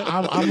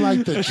 I'm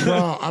like the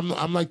Tron.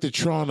 I'm like the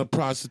Tron of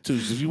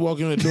prostitutes. If you walk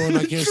in the door and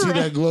I can't see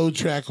that glow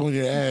track on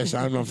your ass,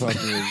 I'm not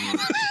fucking with you.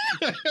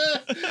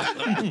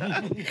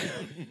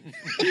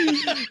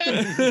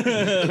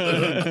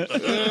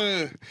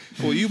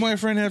 Well, you, my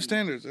friend, have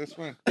standards. That's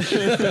fine.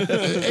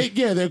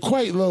 Yeah, they're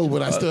quite low,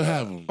 but I still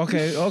have them.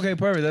 Okay,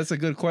 perfect. That's a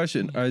good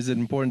question. Is it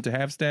important to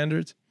have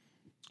standards?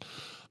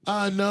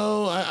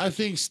 No, I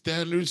think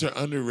standards are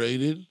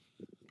underrated.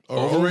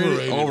 Or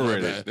Overrated? my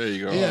Overrated. bad. There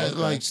you go. Yeah, Okay.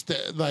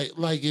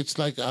 like it's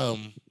like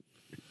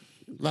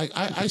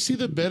I see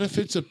the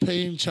benefits of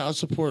paying child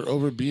support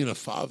over being a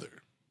father.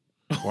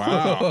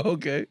 Wow.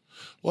 Okay.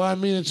 Well, I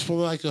mean, it's for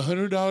like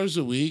 $100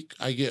 a week.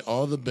 I get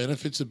all the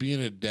benefits of being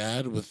a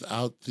dad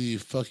without the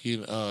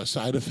fucking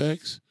side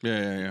effects.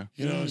 Yeah.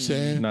 You know what I'm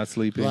saying? Not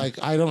sleeping.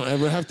 Like, I don't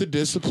ever have to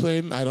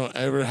discipline. I don't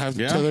ever have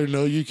to Yeah. tell her,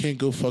 no, you can't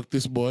go fuck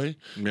this boy.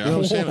 Yeah. You know what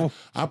I'm saying?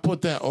 I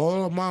put that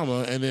all on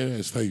mama, and then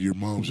it's like, your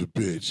mom's a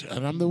bitch.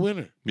 And I'm the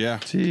winner. Yeah.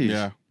 Jeez.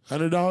 Yeah.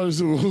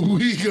 $100 a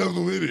week,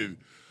 I'm winning.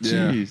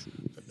 Yeah. Jeez.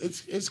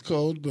 It's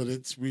cold, but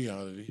it's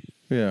reality.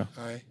 Yeah.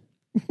 Hi.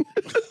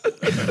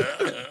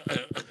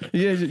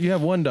 Yeah. You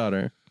have one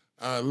daughter.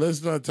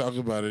 Let's not talk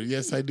about it.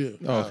 Yes, I do.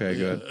 Okay,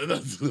 good.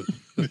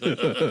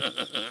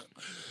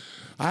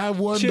 I have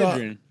one daughter.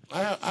 Children.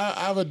 I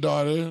have a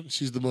daughter.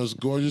 She's the most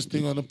gorgeous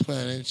thing on the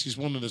planet. She's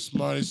one of the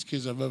smartest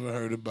kids I've ever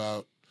heard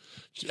about.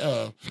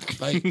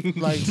 Let me,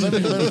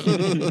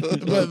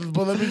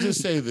 but let me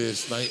just say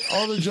this: like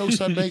all the jokes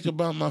I make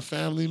about my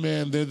family,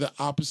 man, they're the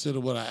opposite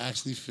of what I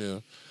actually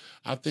feel.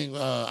 I think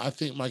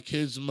my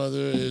kid's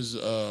mother is.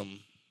 Hold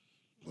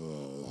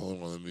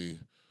on,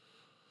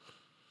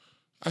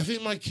 I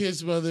think my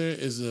kid's mother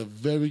is a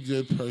very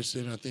good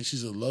person. I think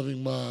she's a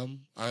loving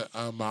mom.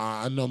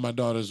 I know my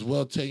daughter's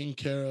well taken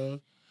care of.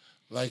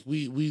 Like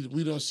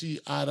we don't see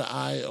eye to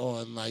eye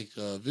on like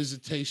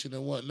visitation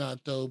and whatnot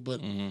though, but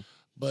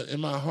in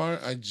my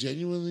heart I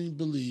genuinely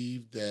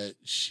believe that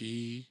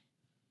she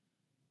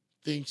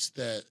thinks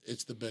that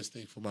it's the best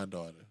thing for my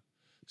daughter.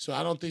 So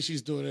I don't think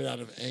she's doing it out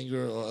of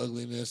anger or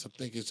ugliness. I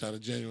think it's out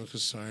of genuine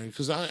concern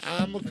because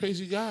I'm a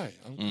crazy guy.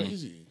 I'm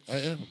crazy. I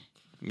am.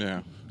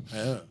 Yeah. I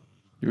am.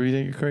 You really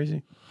think you're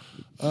crazy?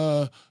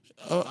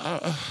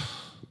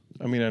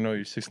 I mean, I know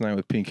you're 6'9"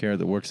 with pink hair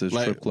that works at a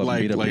strip club and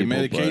beat up people.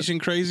 Medication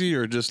crazy,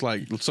 or just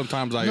like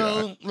sometimes I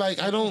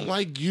don't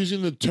like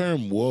using the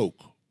term woke.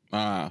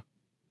 But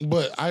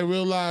I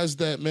realized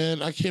that,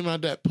 man, I came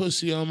out that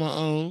pussy on my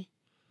own,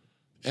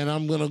 and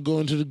I'm gonna go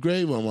into the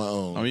grave on my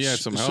own. Oh, you had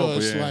some help. So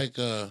it's like,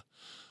 I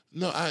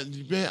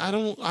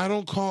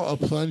don't call a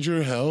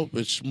plunger help.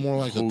 It's more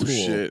like a tool.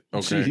 Shit.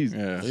 Okay. Jeez.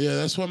 Yeah,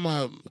 that's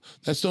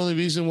the only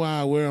reason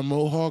why I wear a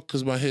mohawk,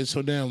 because my head's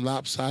so damn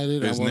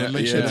lopsided. I want to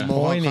make sure the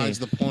mohawk hides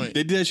the point.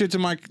 They did that shit to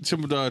my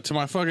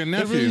fucking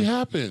nephew. It really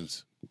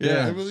happens.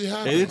 Yeah, it really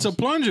happens. It's a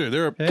plunger.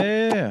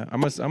 Yeah.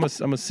 I'm a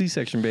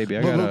C-section baby.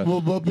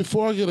 But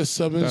before I get a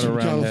summons from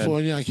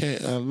California, I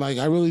can't.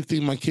 I really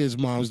think my kid's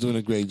mom's doing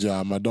a great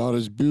job. My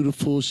daughter's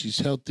beautiful. She's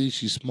healthy.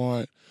 She's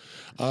smart.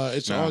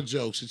 It's all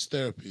jokes. It's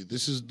therapy.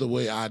 This is the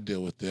way I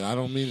deal with it. I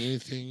don't mean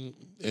anything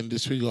in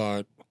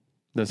disregard.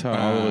 That's how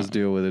all of us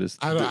deal with it.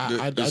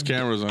 There's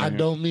cameras on I here.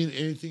 don't mean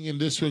anything in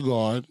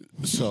disregard.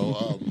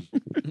 So,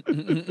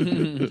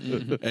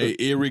 hey,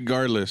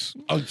 irregardless.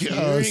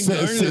 Okay,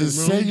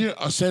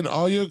 send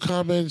all your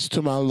comments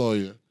to my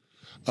lawyer,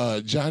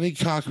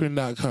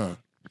 JohnnyCochran.com.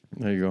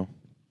 There you go.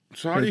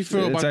 So how do you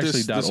feel about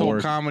this whole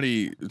 .org.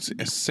 comedy,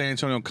 San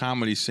Antonio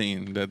comedy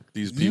scene that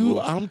these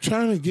people... I'm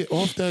trying to get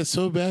off that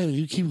so bad, and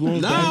you keep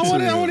going back I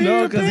want to to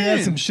No, because he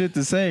had some shit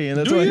to say, and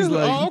that's why he's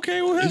like... Oh,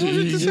 okay, well, that's what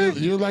you say.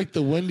 You're like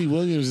the Wendy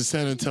Williams of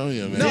San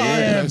Antonio, man. No,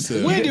 Yeah,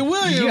 Wendy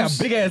Williams. You got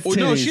big ass titties.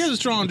 No, she has a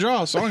strong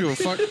jaw, so I don't give a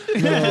fuck.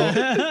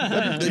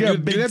 That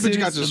bitch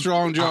got a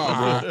strong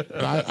jaw,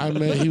 bro. I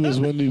meant he was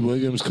Wendy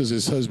Williams because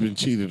his husband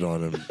cheated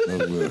on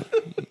him.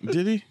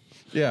 Did he?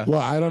 Yeah.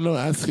 Well, I don't know.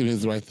 Ask him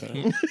his right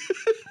there.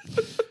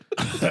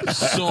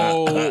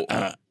 So...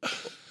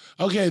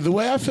 Okay, the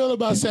way I feel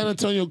about San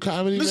Antonio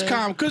comedy, Let's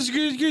calm, because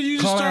you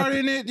just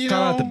started it, you know.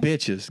 Call out the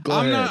bitches. Go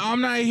ahead.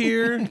 I'm not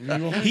here.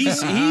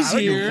 He's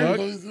here.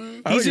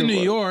 He's in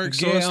New York,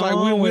 so it's like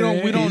we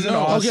don't know.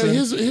 Awesome. Okay,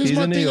 here's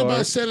my in New thing York.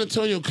 about San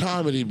Antonio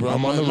comedy, bro.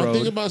 I'm on the My road.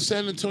 thing about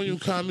San Antonio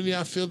comedy,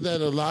 I feel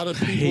that a lot of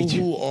people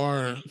who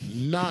are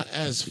not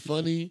as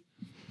funny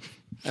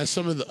as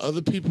some of the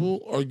other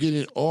people are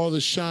getting all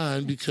the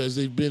shine because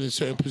they've been in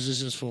certain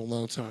positions for a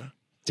long time.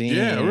 Damn.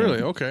 Yeah,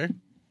 really? Okay.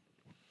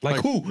 Like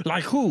who?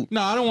 Like who?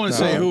 No, I don't want to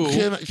say who.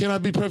 Can I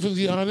be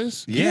perfectly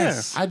honest?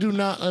 Yes. I do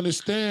not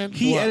understand.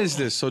 He edits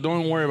this, so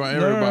don't worry about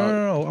No, everybody.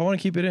 no. I want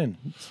to keep it in.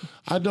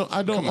 I don't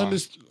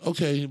understand.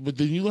 Okay, but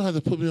then you're gonna have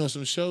to put me on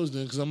some shows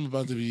then, because I'm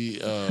about to be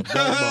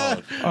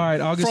blackballed. All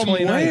right, August From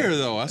 29th. where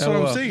though? That's what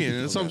I'm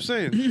saying. That's what I'm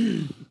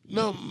saying.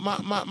 No,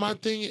 my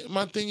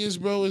thing is,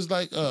 bro, is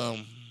like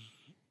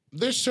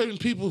there's certain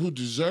people who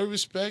deserve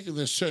respect and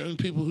there's certain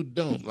people who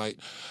don't. Like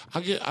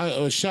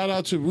I shout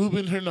out to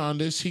Ruben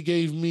Hernandez. He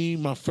gave me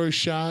my first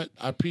shot.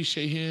 I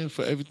appreciate him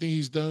for everything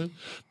he's done.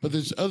 But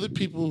there's other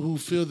people who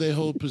feel they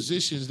hold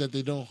positions that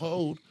they don't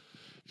hold,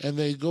 and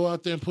they go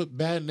out there and put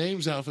bad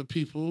names out for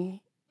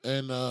people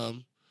and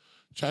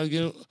try to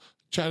get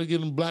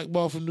them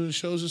blackballed from doing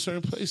shows in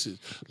certain places.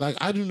 Like,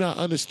 I do not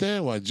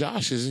understand why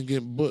Josh isn't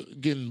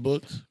getting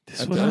booked.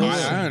 I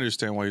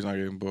understand why he's not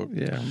getting booked.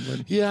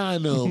 Yeah, I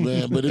know,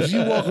 man. But if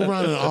you walk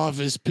around an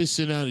office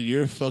pissing out of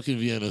your fucking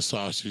Vienna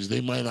sausage,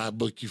 they might not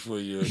book you for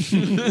a year or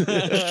two.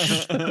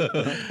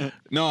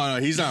 No,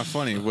 he's not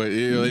funny. But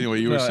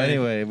anyway, you were saying.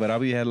 Anyway, but I'll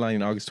be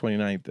headlining August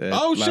 29th at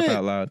Oh, Laugh shit.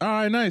 Out Loud. All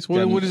right, nice.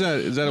 What is that?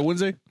 Is that a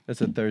Wednesday? That's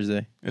a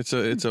Thursday. It's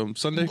a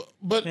Sunday?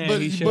 But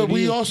he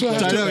we also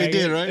have I know to he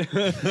did, right?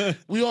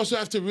 we also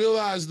have to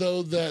realize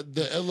though that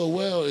the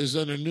LOL is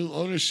under new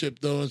ownership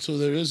though, and so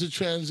there is a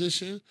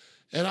transition.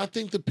 And I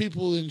think the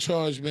people in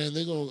charge, man,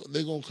 they're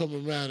gonna come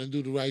around and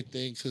do the right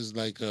thing, because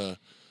like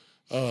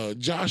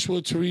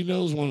Joshua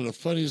Torino is one of the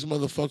funniest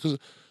motherfuckers.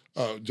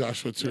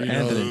 Joshua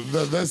Torino.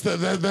 That's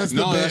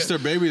That's their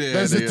baby.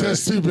 That's the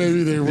test tube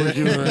baby they're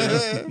working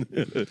on.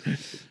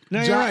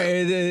 No, you're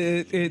right.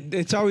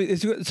 It's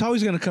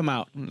always gonna come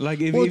out. Like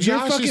if you're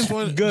Josh is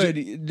fucking good,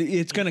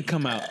 it's gonna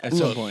come out at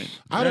some point.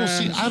 I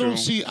don't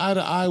see eye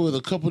to eye with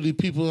a couple of the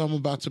people I'm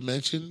about to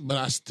mention, but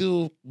I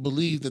still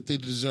believe that they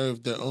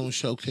deserve their own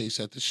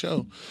showcase at the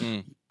show.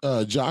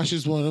 Josh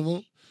is one of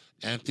them,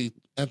 Anthony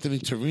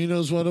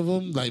Torino's one of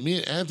them. Like me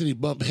and Anthony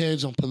bump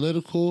heads on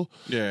political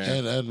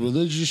and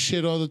religious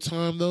shit all the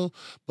time though.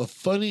 But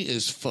funny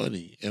is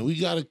funny, and we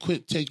gotta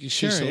quit taking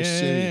shit so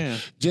serious. Yeah.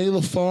 Jay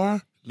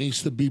LaFar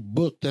needs to be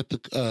booked at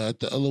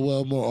the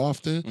LOL more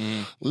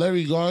often.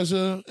 Larry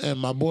Garza and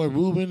my boy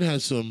Ruben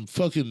had some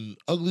fucking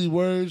ugly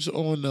words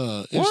on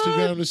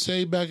Instagram to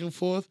say back and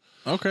forth.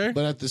 Okay,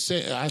 but at the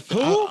same,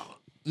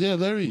 yeah,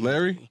 Larry.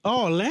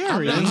 Oh,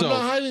 Larry. I'm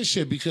not hiding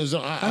shit because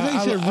I think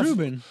you said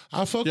Ruben.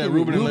 I fuck with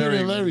Ruben and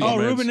Larry. Oh,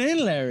 Ruben and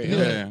Larry.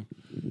 Yeah.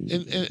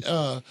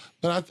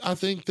 But I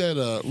think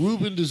that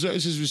Ruben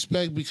deserves his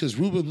respect because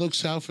Ruben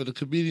looks out for the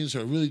comedians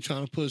who are really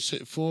trying to put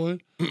shit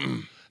forward.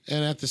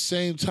 And at the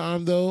same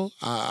time, though,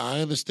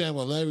 I understand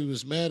why Larry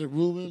was mad at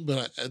Ruben,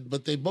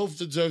 but they both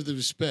deserve the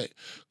respect.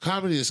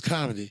 Comedy is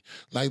comedy.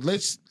 Like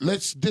let's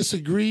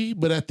disagree,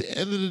 but at the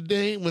end of the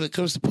day, when it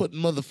comes to putting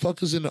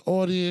motherfuckers in the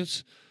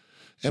audience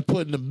and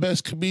putting the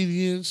best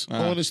comedians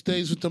on the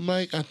stage with the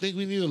mic, I think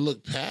we need to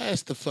look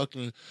past the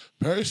fucking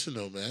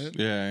personal, man.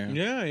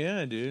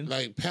 Yeah, dude.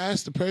 Like,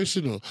 past the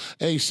personal.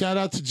 Hey, shout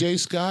out to Jay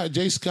Scott.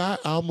 Jay Scott,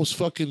 I almost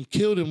fucking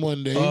killed him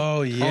one day.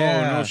 Oh,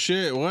 yeah. Oh, no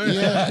shit. What?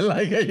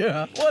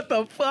 Yeah. What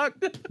the fuck?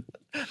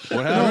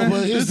 What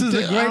happened? This is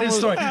the greatest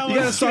story. You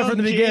got to start from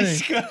the beginning.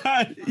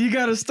 You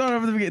got to start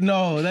from the beginning.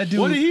 No, that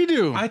dude. What did he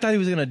do? I thought he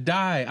was gonna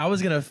die. I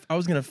was gonna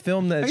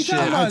film that shit.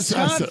 Are you talking about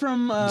Scott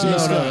from?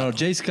 No.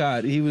 Jay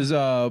Scott. He was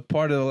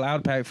part of the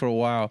Loud Pack for a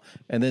while,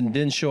 and then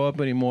didn't show up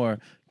anymore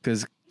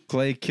because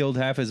Clay killed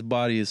half his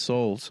body, his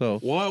soul. So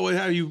what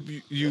have you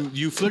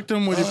flicked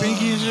him with your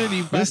pinky and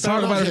shit? Let's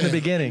talk about it in the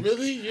beginning.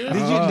 Really?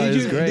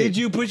 Did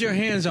you put your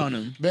hands on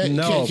him? Man,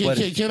 no, can I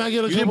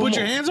get a couple You didn't put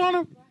your hands on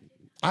him?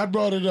 I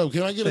brought it up.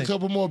 Can I get a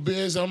couple more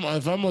beers? If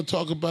I'm gonna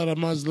talk about it, I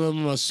might as well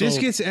my soul. This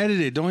gets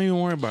edited. Don't even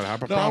worry about it. I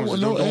promise.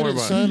 No, don't worry edit,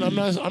 about son. it.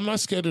 I'm not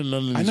scared of none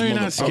of these. I know you're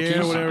not scared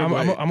or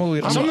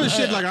whatever. Some of the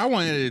shit like I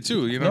want to edit it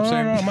too. You know what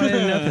I'm saying? No, I'm not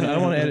editing nothing. I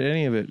don't want to edit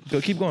any of it.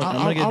 Go, keep going. I'm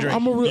gonna get a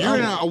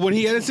drink. When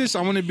he edits this,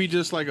 I'm gonna be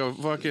just like a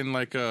fucking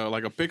like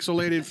a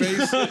pixelated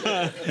face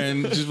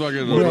and just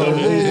fucking.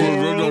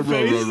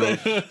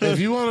 If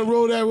you want to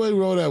roll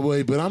that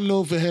way. But I'm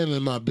known for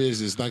handling my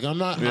business. Like I'm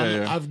not.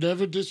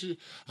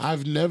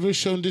 I've never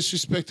shown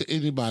disrespect to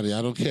anybody.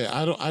 I don't care.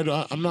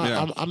 I'm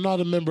not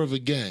a member of a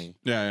gang.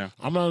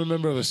 I'm not a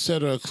member of a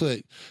set or a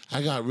clique.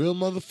 I got real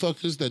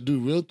motherfuckers that do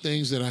real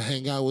things that I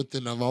hang out with,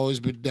 and I've always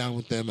been down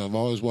with them. I've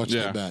always watched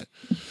their back.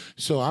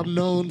 So I'm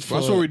known for.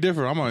 That's where we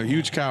differ. I'm a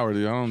huge coward.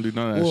 I don't do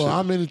none of that shit. Well,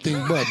 I'm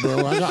anything but,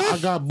 bro. I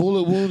got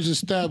bullet wounds and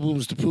stab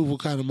wounds to prove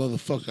what kind of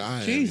motherfucker I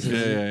am. Jesus.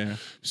 Yeah.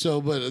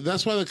 So, but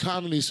that's why the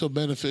comedy is so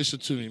beneficial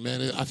to me,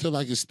 man. I feel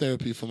like it's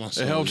therapy for my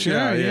soul. It helps you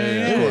out. Yeah.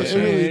 It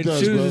really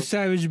does, bro. a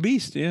savage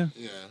beast. Yeah.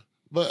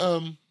 But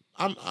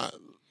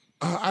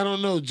I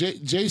don't know.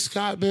 Jay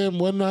Scott, man,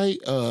 one night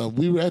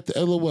we were at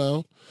the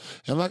LOL,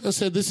 and like I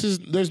said,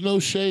 there's no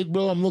shade,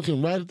 bro. I'm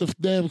looking right at the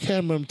damn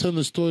camera. I'm telling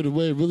the story the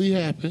way it really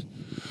happened.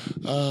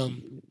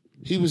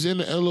 He was in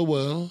the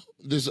LOL.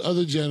 This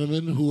other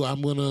gentleman who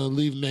I'm gonna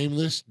leave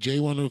nameless. Jay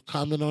want to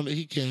comment on it?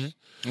 He can.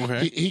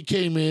 Okay. He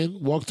came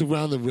in, walked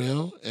around the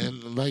rail,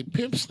 and like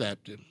pimp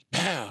slapped him.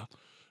 Pow!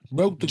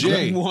 Broke the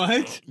Jay.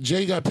 What?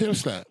 Jay got pimp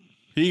slapped.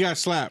 He got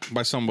slapped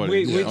by somebody.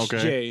 Wait, which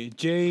Jay?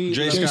 Jay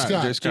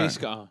Scott. Jay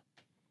Scott.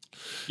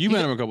 You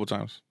met him a couple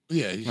times.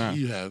 Yeah,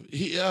 you have.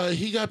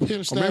 He got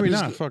pimp slapped. Or maybe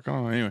not. Fuck, I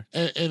don't know.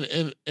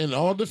 Anyway. And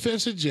all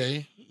defense of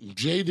Jay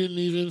didn't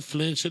even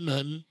flinch or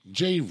nothing.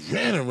 Jay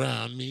ran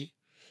around me.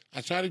 I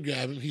tried to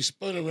grab him. He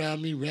spun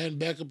around me, ran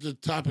back up to the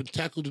top, and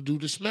tackled the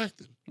dude that smacked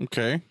him.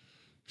 Okay.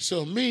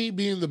 So me,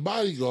 being the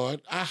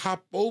bodyguard, I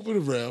hop over the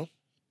rail,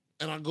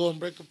 and I go and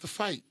break up the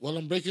fight. While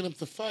I'm breaking up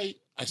the fight,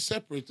 I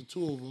separate the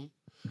two of them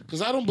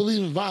because I don't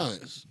believe in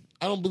violence.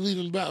 I don't believe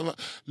in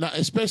violence,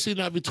 especially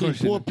not between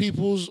poor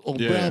peoples or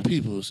brown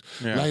peoples.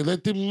 Yeah. Like,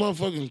 let them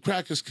motherfucking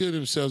crackers kill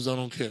themselves. I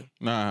don't care.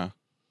 Nah.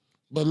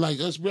 But like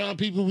us brown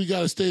people, we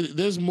gotta stay.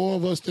 There's more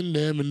of us than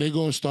them, and they're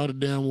gonna start a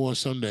damn war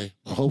someday.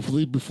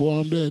 Hopefully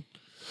before I'm dead.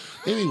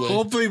 Anyway.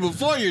 Hopefully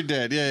before you're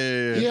dead.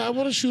 Yeah. Yeah, I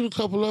want to shoot a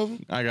couple of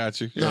them. I got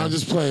you. No, I'm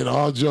just playing.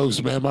 All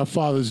jokes, man. My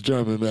father's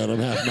German, man. I'm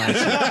half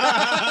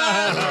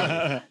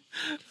Nazi.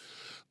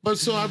 But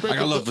so I break. I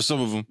got love for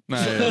some of them.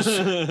 Nah,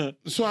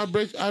 so I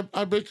break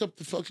up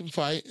the fucking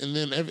fight, and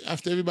then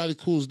after everybody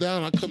cools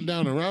down, I come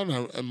down around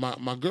her, and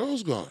my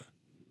girl's gone.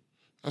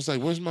 I was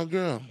like, "Where's my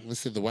girl?" I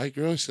said, "The white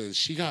girl." Said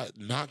she got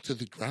knocked to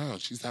the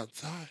ground. She's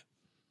outside.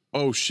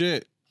 Oh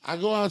shit! I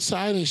go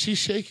outside and she's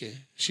shaking.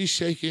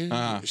 She's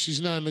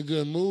not in a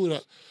good mood.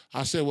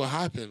 I said, "What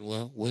happened?"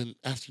 Well,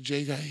 after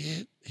Jay got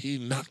hit, he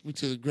knocked me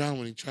to the ground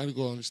when he tried to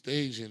go on the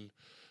stage, and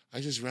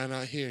I just ran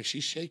out here and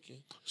she's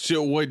shaking.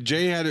 So what?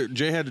 Jay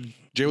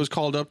was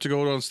called up to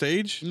go on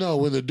stage? No,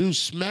 when the dude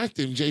smacked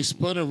him, Jay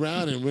spun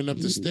around and went up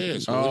the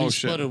stairs. When he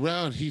spun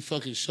around, he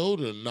fucking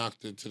shoulder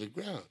knocked him to the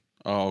ground.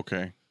 Oh,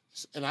 okay.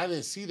 And I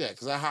didn't see that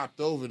because I hopped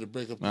over to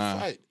break up the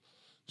fight.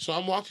 So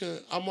I'm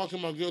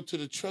walking my girl to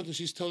the truck, and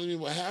she's telling me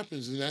what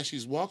happens. And as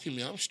she's walking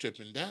me, I'm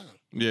stripping down.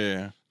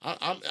 Yeah.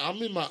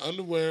 I'm in my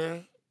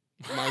underwear,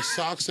 my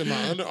socks and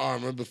my Under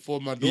Armour before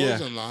my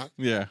doors unlocked.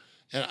 Yeah.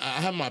 And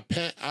I had my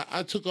pants.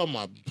 I took off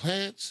my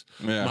pants,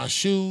 Yeah. my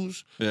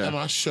shoes, Yeah. and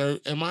my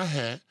shirt and my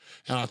hat,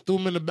 and I threw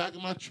them in the back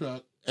of my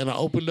truck. And I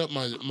opened up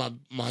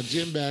my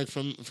gym bag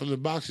from the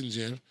boxing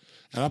gym,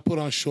 and I put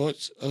on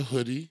shorts, a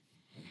hoodie.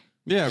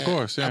 Yeah, of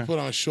course. Yeah. I put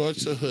on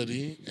shorts, a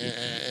hoodie,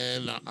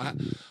 and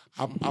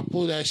I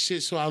pulled that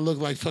shit so I look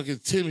like fucking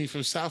Timmy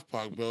from South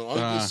Park, bro. All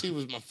you could see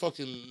was my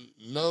fucking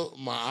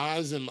my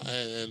eyes and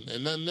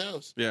nothing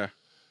else. Yeah.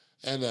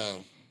 And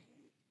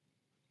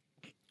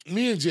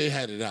me and Jay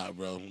had it out,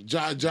 bro.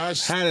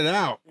 Josh Had it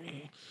out.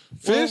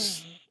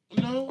 Fist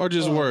no, or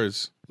just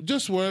words?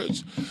 just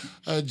words.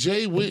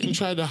 Jay went and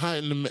tried to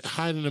hide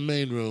in the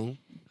main room,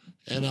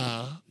 and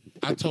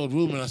I told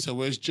Ruben, I said,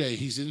 "Where's Jay?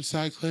 He's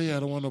inside, Clay. I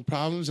don't want no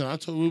problems." And I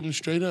told Ruben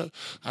straight up,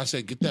 I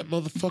said, "Get that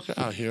motherfucker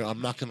out here.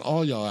 I'm knocking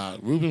all y'all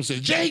out." Ruben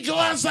said, "Jay, go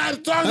outside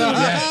and talk to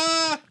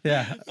him."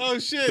 Yeah. Oh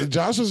shit.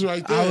 Josh was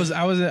right there. I was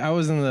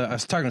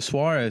talking to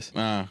Suarez,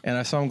 and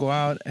I saw him go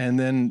out, and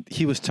then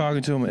he was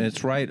talking to him, and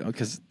it's right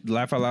because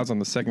Laugh Out Loud's on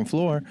the second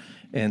floor,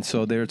 and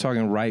so they were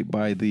talking right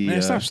by the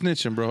Man, stop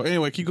snitching, bro.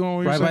 Anyway, keep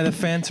going. right by the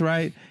fence,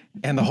 right.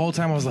 And the whole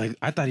time I was like,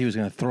 I thought he was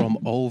gonna throw him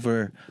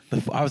over.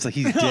 I was like,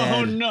 he's dead.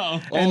 Oh no!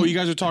 Oh, you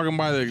guys are talking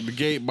by the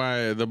gate,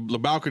 by the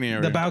balcony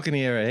area. The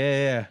balcony area,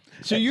 yeah.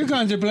 So you're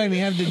contemplating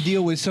having to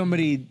deal with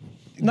somebody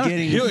No,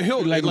 getting He'll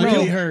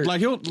really hurt.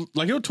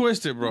 He'll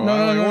twist it, bro. No,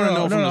 I no, want to no,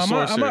 know from no. the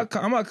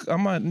source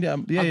I'm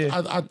not.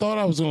 Yeah. I thought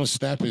I was gonna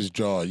snap his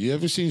jaw. You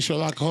ever seen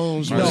Sherlock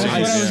Holmes? No, That's I- what I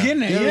was yeah.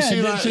 getting at. You ever Yeah,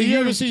 seen, so you you're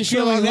ever seen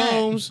feeling Sherlock that.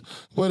 Holmes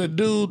where the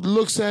dude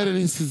looks at it and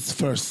he says,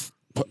 "First,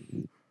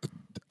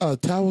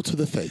 towel to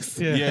the face.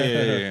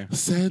 Yeah.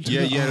 Sand to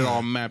Yeah, the you had it arm."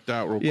 all mapped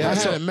out real quick. Yeah, I I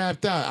had it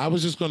mapped out. I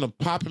was just gonna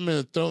pop him in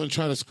the throat and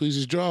try to squeeze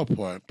his jaw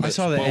apart. I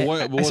saw the But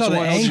what- I saw the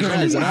what else you anger in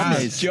his got?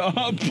 eyes.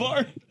 Jaw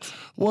part.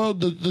 Well,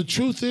 the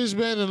truth is,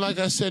 man, and like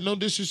I said, no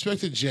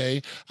disrespect to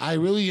Jay. I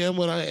really am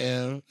what I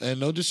am, and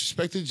no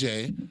disrespect to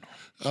Jay.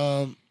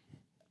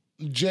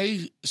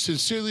 Jay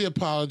sincerely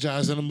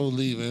apologized, and I'm gonna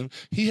leave him.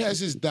 He has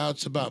his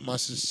doubts about my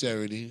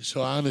sincerity,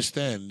 so I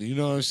understand. You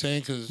know what I'm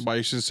saying? Because By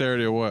your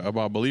sincerity or what?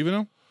 About believing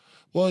him?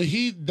 well,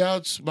 he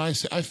doubts my.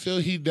 I feel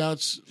he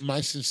doubts my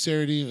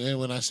sincerity, and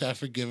when I say I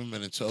forgive him,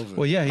 and it's over.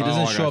 Well, yeah, he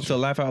doesn't I show got up to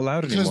Laugh Out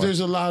Loud because anymore. there's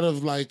a lot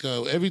of like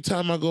every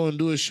time I go and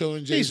do a show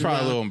and Jay's He's probably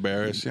around, a little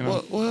embarrassed, you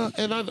know? Well,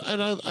 and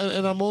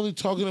I'm only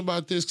talking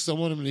about this because I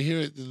want him to hear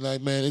it.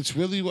 Like, man, it's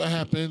really what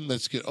happened.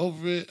 Let's get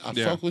over it. I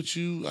Yeah. fuck with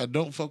you. I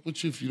don't fuck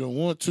with you if you don't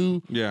want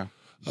to. Yeah.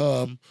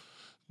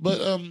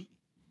 But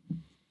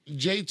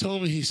Jay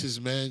told me, he says,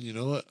 "Man, you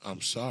know what?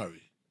 I'm sorry."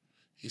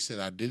 He said,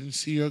 "I didn't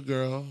see your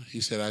girl." He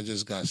said, "I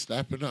just got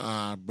slapped in the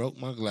eye, broke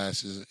my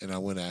glasses, and I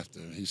went after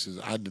her." He says,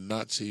 "I did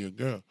not see your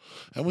girl."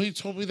 And when he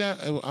told me that,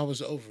 I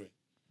was over it.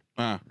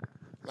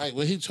 Like,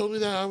 when he told me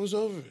that, I was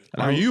over it.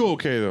 Are you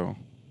okay, though?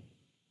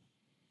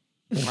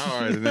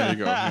 All right, there you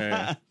go.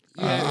 Yeah.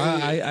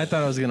 I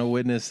thought I was gonna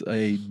witness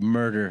a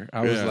murder.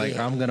 I was Yeah. like,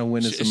 I'm gonna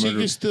witness a She murder.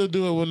 can still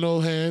do it with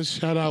no hands.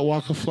 Shout out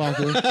Waka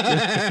Flocka.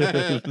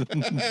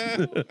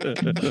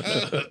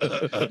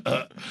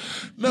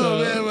 No,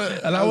 man.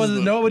 But And I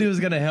wasn't. Nobody was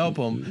gonna help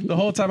him. The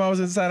whole time I was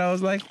inside, I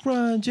was like,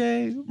 "Run,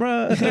 Jay,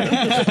 run!"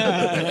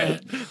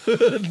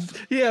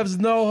 He has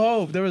no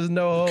hope. There was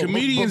no hope.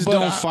 Comedians but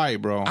don't I-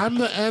 fight, bro. I'm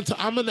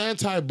an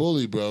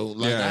anti-bully, bro.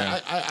 Like Yeah.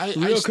 I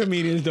Real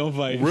comedians don't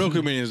fight. Real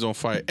comedians don't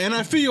fight. And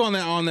I feel you on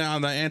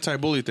the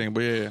anti-bully thing,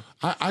 but yeah.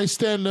 I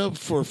stand up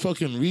for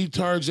fucking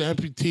retards,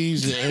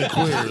 amputees, and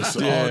queers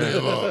all day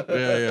long.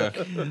 Yeah.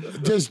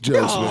 Just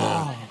jokes,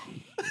 man.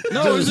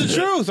 No, it's the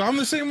truth. I'm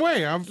the same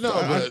way.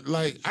 But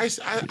like I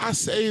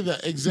say the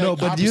exact No,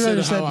 but do you opposite of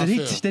understand? how I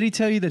feel. Did he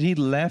tell you that he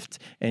left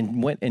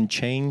and went and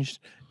changed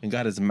and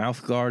got his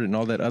mouth guard and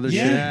all that other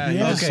Yeah, shit?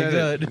 yeah. Okay,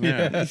 said it. good.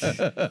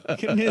 Yeah.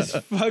 Getting his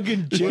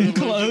fucking gym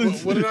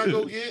clothes. What did I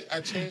go get?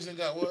 I changed and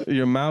got what?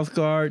 Your mouth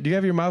guard. Do you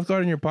have your mouth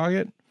guard in your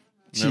pocket?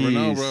 Never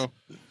know, Jeez. bro.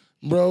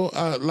 Bro,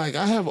 like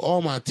I have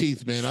all my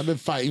teeth, man. I've been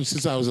fighting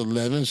since I was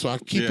 11, so I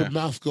keep Yeah. a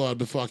mouth guard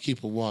before I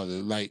keep a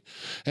wallet. Like,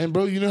 and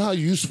bro, you know how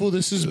useful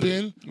this has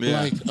been? Yeah.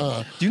 Like,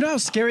 Do you know how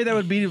scary that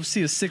would be to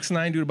see a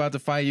 6'9" dude about to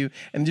fight you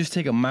and just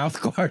take a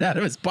mouth guard out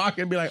of his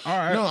pocket and be like, all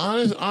right. no,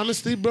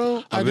 honestly,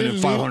 bro, I I've been in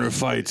didn't 500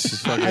 fights.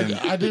 Fucking.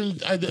 I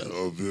didn't. I've been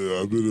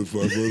in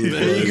 500.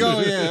 There you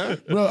go, yeah.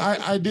 Bro,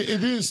 it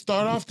didn't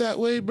start off that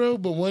way, bro.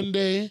 But one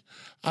day,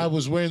 I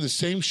was wearing the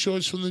same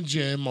shorts from the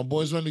gym. My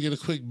boys wanted to get a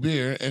quick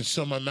beer, and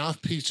so my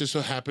mouthpiece just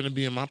so happened to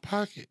be in my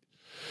pocket.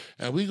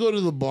 And we go to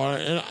the bar,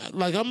 and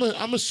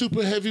I'm a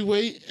super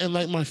heavyweight, and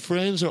like my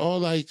friends are all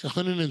like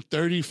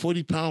 130,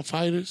 40-pound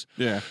fighters.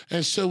 Yeah.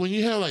 And so when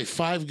you have like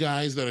 5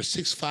 guys that are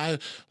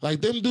 6'5", like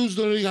them dudes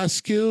don't really got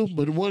skill,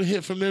 but one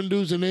hit from them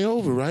dudes and they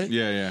over, right?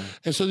 Yeah.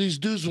 And so these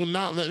dudes will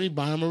not let me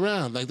buy them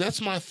around. Like,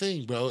 that's my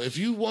thing, bro. If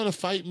you want to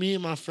fight me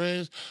and my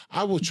friends,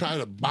 I will try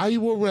to buy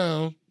you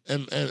around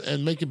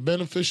and make it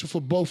beneficial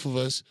for both of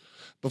us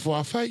before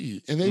I fight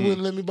you. And they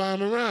wouldn't let me buy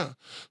them around.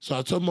 So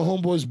I told my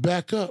homeboys,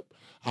 back up.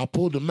 I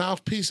pulled the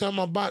mouthpiece out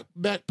of my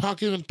back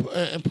pocket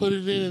and put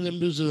it in, and them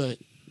dudes are like,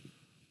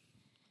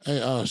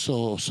 Hey,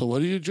 so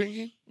what are you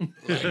drinking?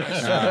 Like,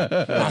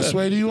 I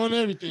swear to you on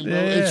everything, bro. Yeah.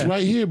 It's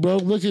right here, bro.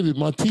 Look at it.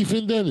 My teeth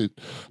indented.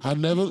 I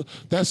never.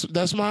 That's my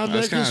That's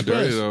American kind of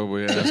dirty Express. though, but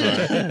yeah,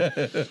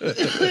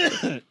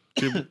 that's all right.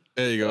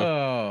 There you go.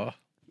 Oh.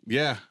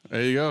 Yeah,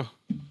 there you go.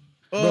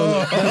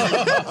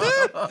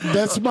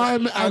 That's my.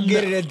 I'll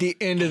get it at the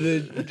end of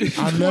the.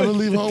 I'll never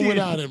leave home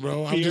without it,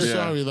 bro. I'm just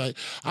sorry. Like,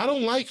 I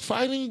don't like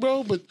fighting,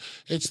 bro, but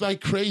it's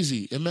like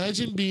crazy.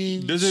 Imagine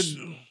being. Does it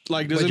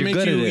But it you're make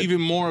good you at it.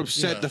 even more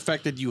upset Yeah. the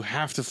fact that you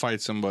have to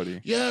fight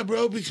somebody? Yeah,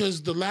 bro,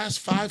 because the last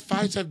 5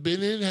 fights I've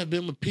been in have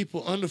been with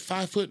people under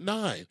 5'9".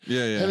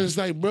 Yeah, yeah. And it's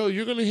like, bro,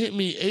 you're gonna hit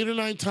me 8 or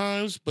 9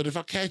 times, but if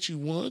I catch you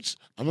once,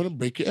 I'm gonna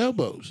break your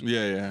elbows.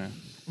 Yeah, yeah.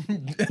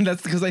 And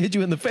that's because I hit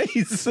you in the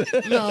face.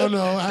 No.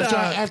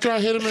 After I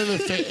hit him in the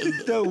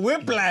face. The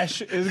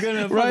whiplash is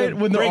gonna Right, fucking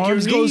when the break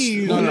arms your go-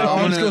 knees. when the I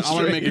arms want go to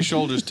straight. make your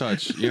shoulders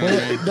touch. You know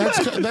what I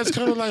mean? That's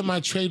kind of like my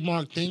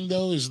trademark thing,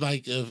 though. Is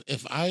like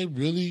if I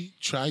really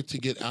try to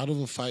get out of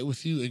a fight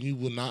with you and you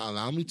will not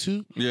allow me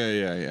to,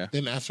 Yeah.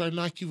 then after I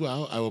knock you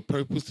out, I will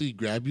purposely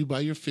grab you by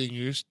your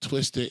fingers,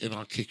 twist it, and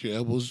I'll kick your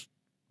elbows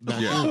back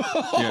in.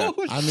 Yeah.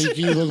 I make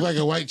you look like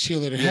a white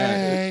cheerleader.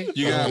 Hey,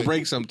 You gotta Like,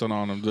 break something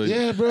on them.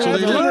 Yeah, bro. So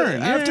they Like,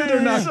 learn. After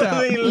they're knocked So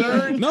out. they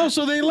learn. No,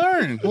 so they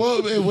learn.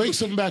 Well, it wakes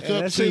them back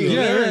up that's too. how you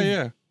Yeah.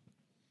 learn.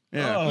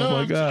 Oh No,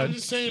 my I'm God.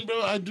 just saying,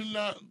 bro. I do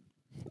not.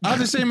 I have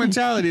the same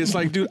mentality. It's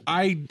like, dude,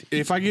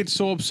 if I get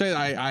so upset,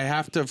 I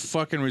have to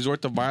fucking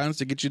resort to violence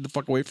to get you the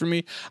fuck away from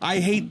me. I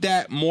hate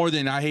that more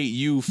than I hate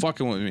you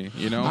fucking with me.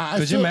 You know? I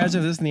Could you feel-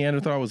 imagine if this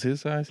Neanderthal was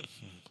his size?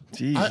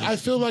 Jeez. I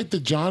feel like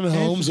the John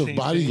Holmes of Interesting thing.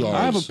 bodyguards.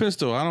 I have a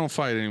pistol. I don't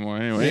fight anymore.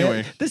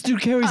 Anyway. This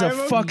dude carries a I'm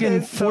a fucking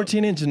pistol.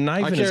 14-inch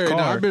knife I in his carry. car.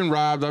 I've been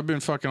robbed. I've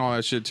been fucking all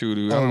that shit too,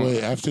 dude. I Oh don't.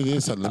 wait, after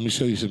this, let me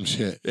show you some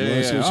shit. You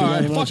wanna see Yeah. what All you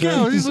right. got in my Fuck tray?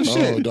 yeah. This is some Oh,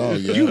 shit. dog,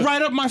 yeah. You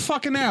right up my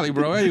fucking alley,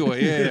 bro.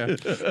 Anyway,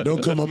 yeah.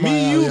 Don't come on my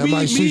Me, alley. you, I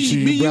might shoot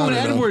you. me, you brown and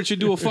enough. Edward should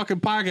do a fucking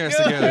podcast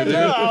together, dude.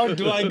 Oh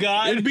my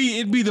god. It'd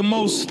be the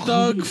most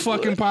thug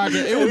fucking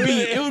podcast.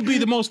 It would be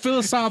the most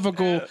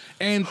philosophical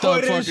and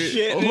thug Hood fucking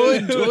shit.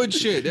 hood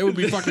shit. It would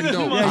be fucking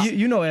dope. yeah,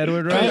 you know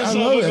Edward, right? I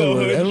love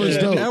Edward. Edward's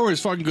dope.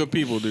 Edward's fucking good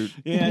people, dude.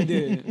 Yeah, I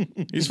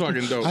did. He's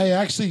fucking dope. I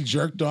actually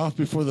jerked off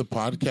before the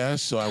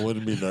podcast, so I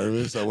wouldn't be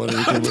nervous. I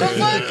wouldn't. Get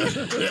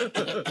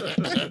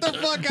the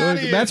fuck out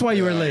of here. That's why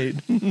you were late.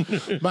 Me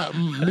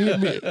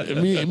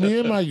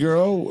and my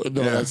girl. No,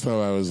 that's not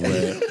why I was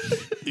late.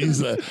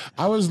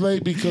 I was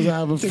late because I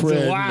have a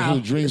friend while.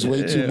 who drinks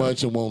way too Yeah.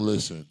 much and won't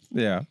listen.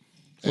 Yeah.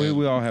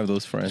 We all have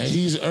those And friends.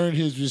 he's earned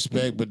his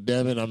respect, but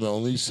damn it, I'm the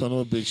only son of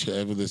a bitch you'll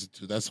ever listen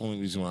to. That's the only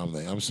reason why I'm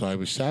late. I'm sorry,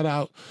 but shout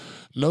out,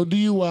 no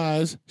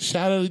DUIs.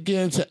 Shout out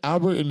again to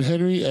Albert and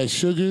Henry at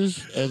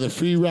Sugars and the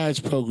Free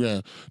Rides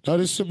program. No,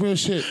 this is some real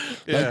shit.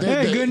 Like,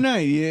 Hey, good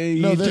night. Yeah,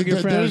 you No, took your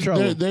friend out of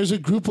trouble. there's a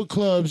group of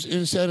clubs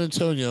in San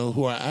Antonio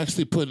who are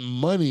actually putting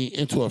money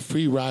into a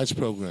free rides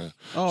program.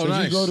 Oh, so if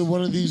nice. you go to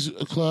one of these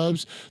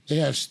clubs, they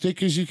have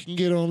stickers you can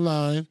get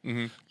online.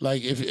 Mm-hmm.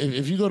 Like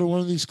if you go to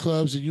one of these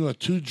clubs and you are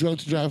too drunk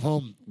to drive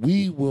home,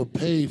 we will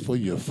pay for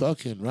your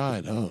fucking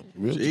ride home.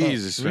 Real talk.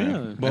 Jesus, man.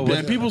 Really? But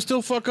man, people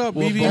still fuck up.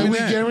 And even we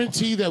that.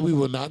 guarantee that we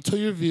will not tow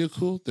your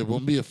vehicle. There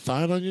won't be a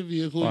fine on your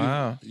vehicle.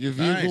 Wow. Your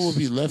vehicle Nice. will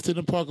be left in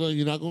the parking lot.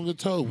 You're not going to get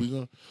towed.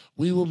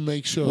 We will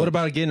make sure. What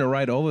about getting a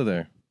ride over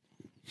there?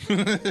 Yo,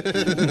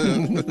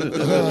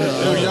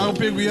 y'all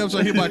pick me up so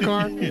I hit my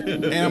car,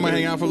 and I'm gonna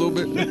hang out for a little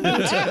bit.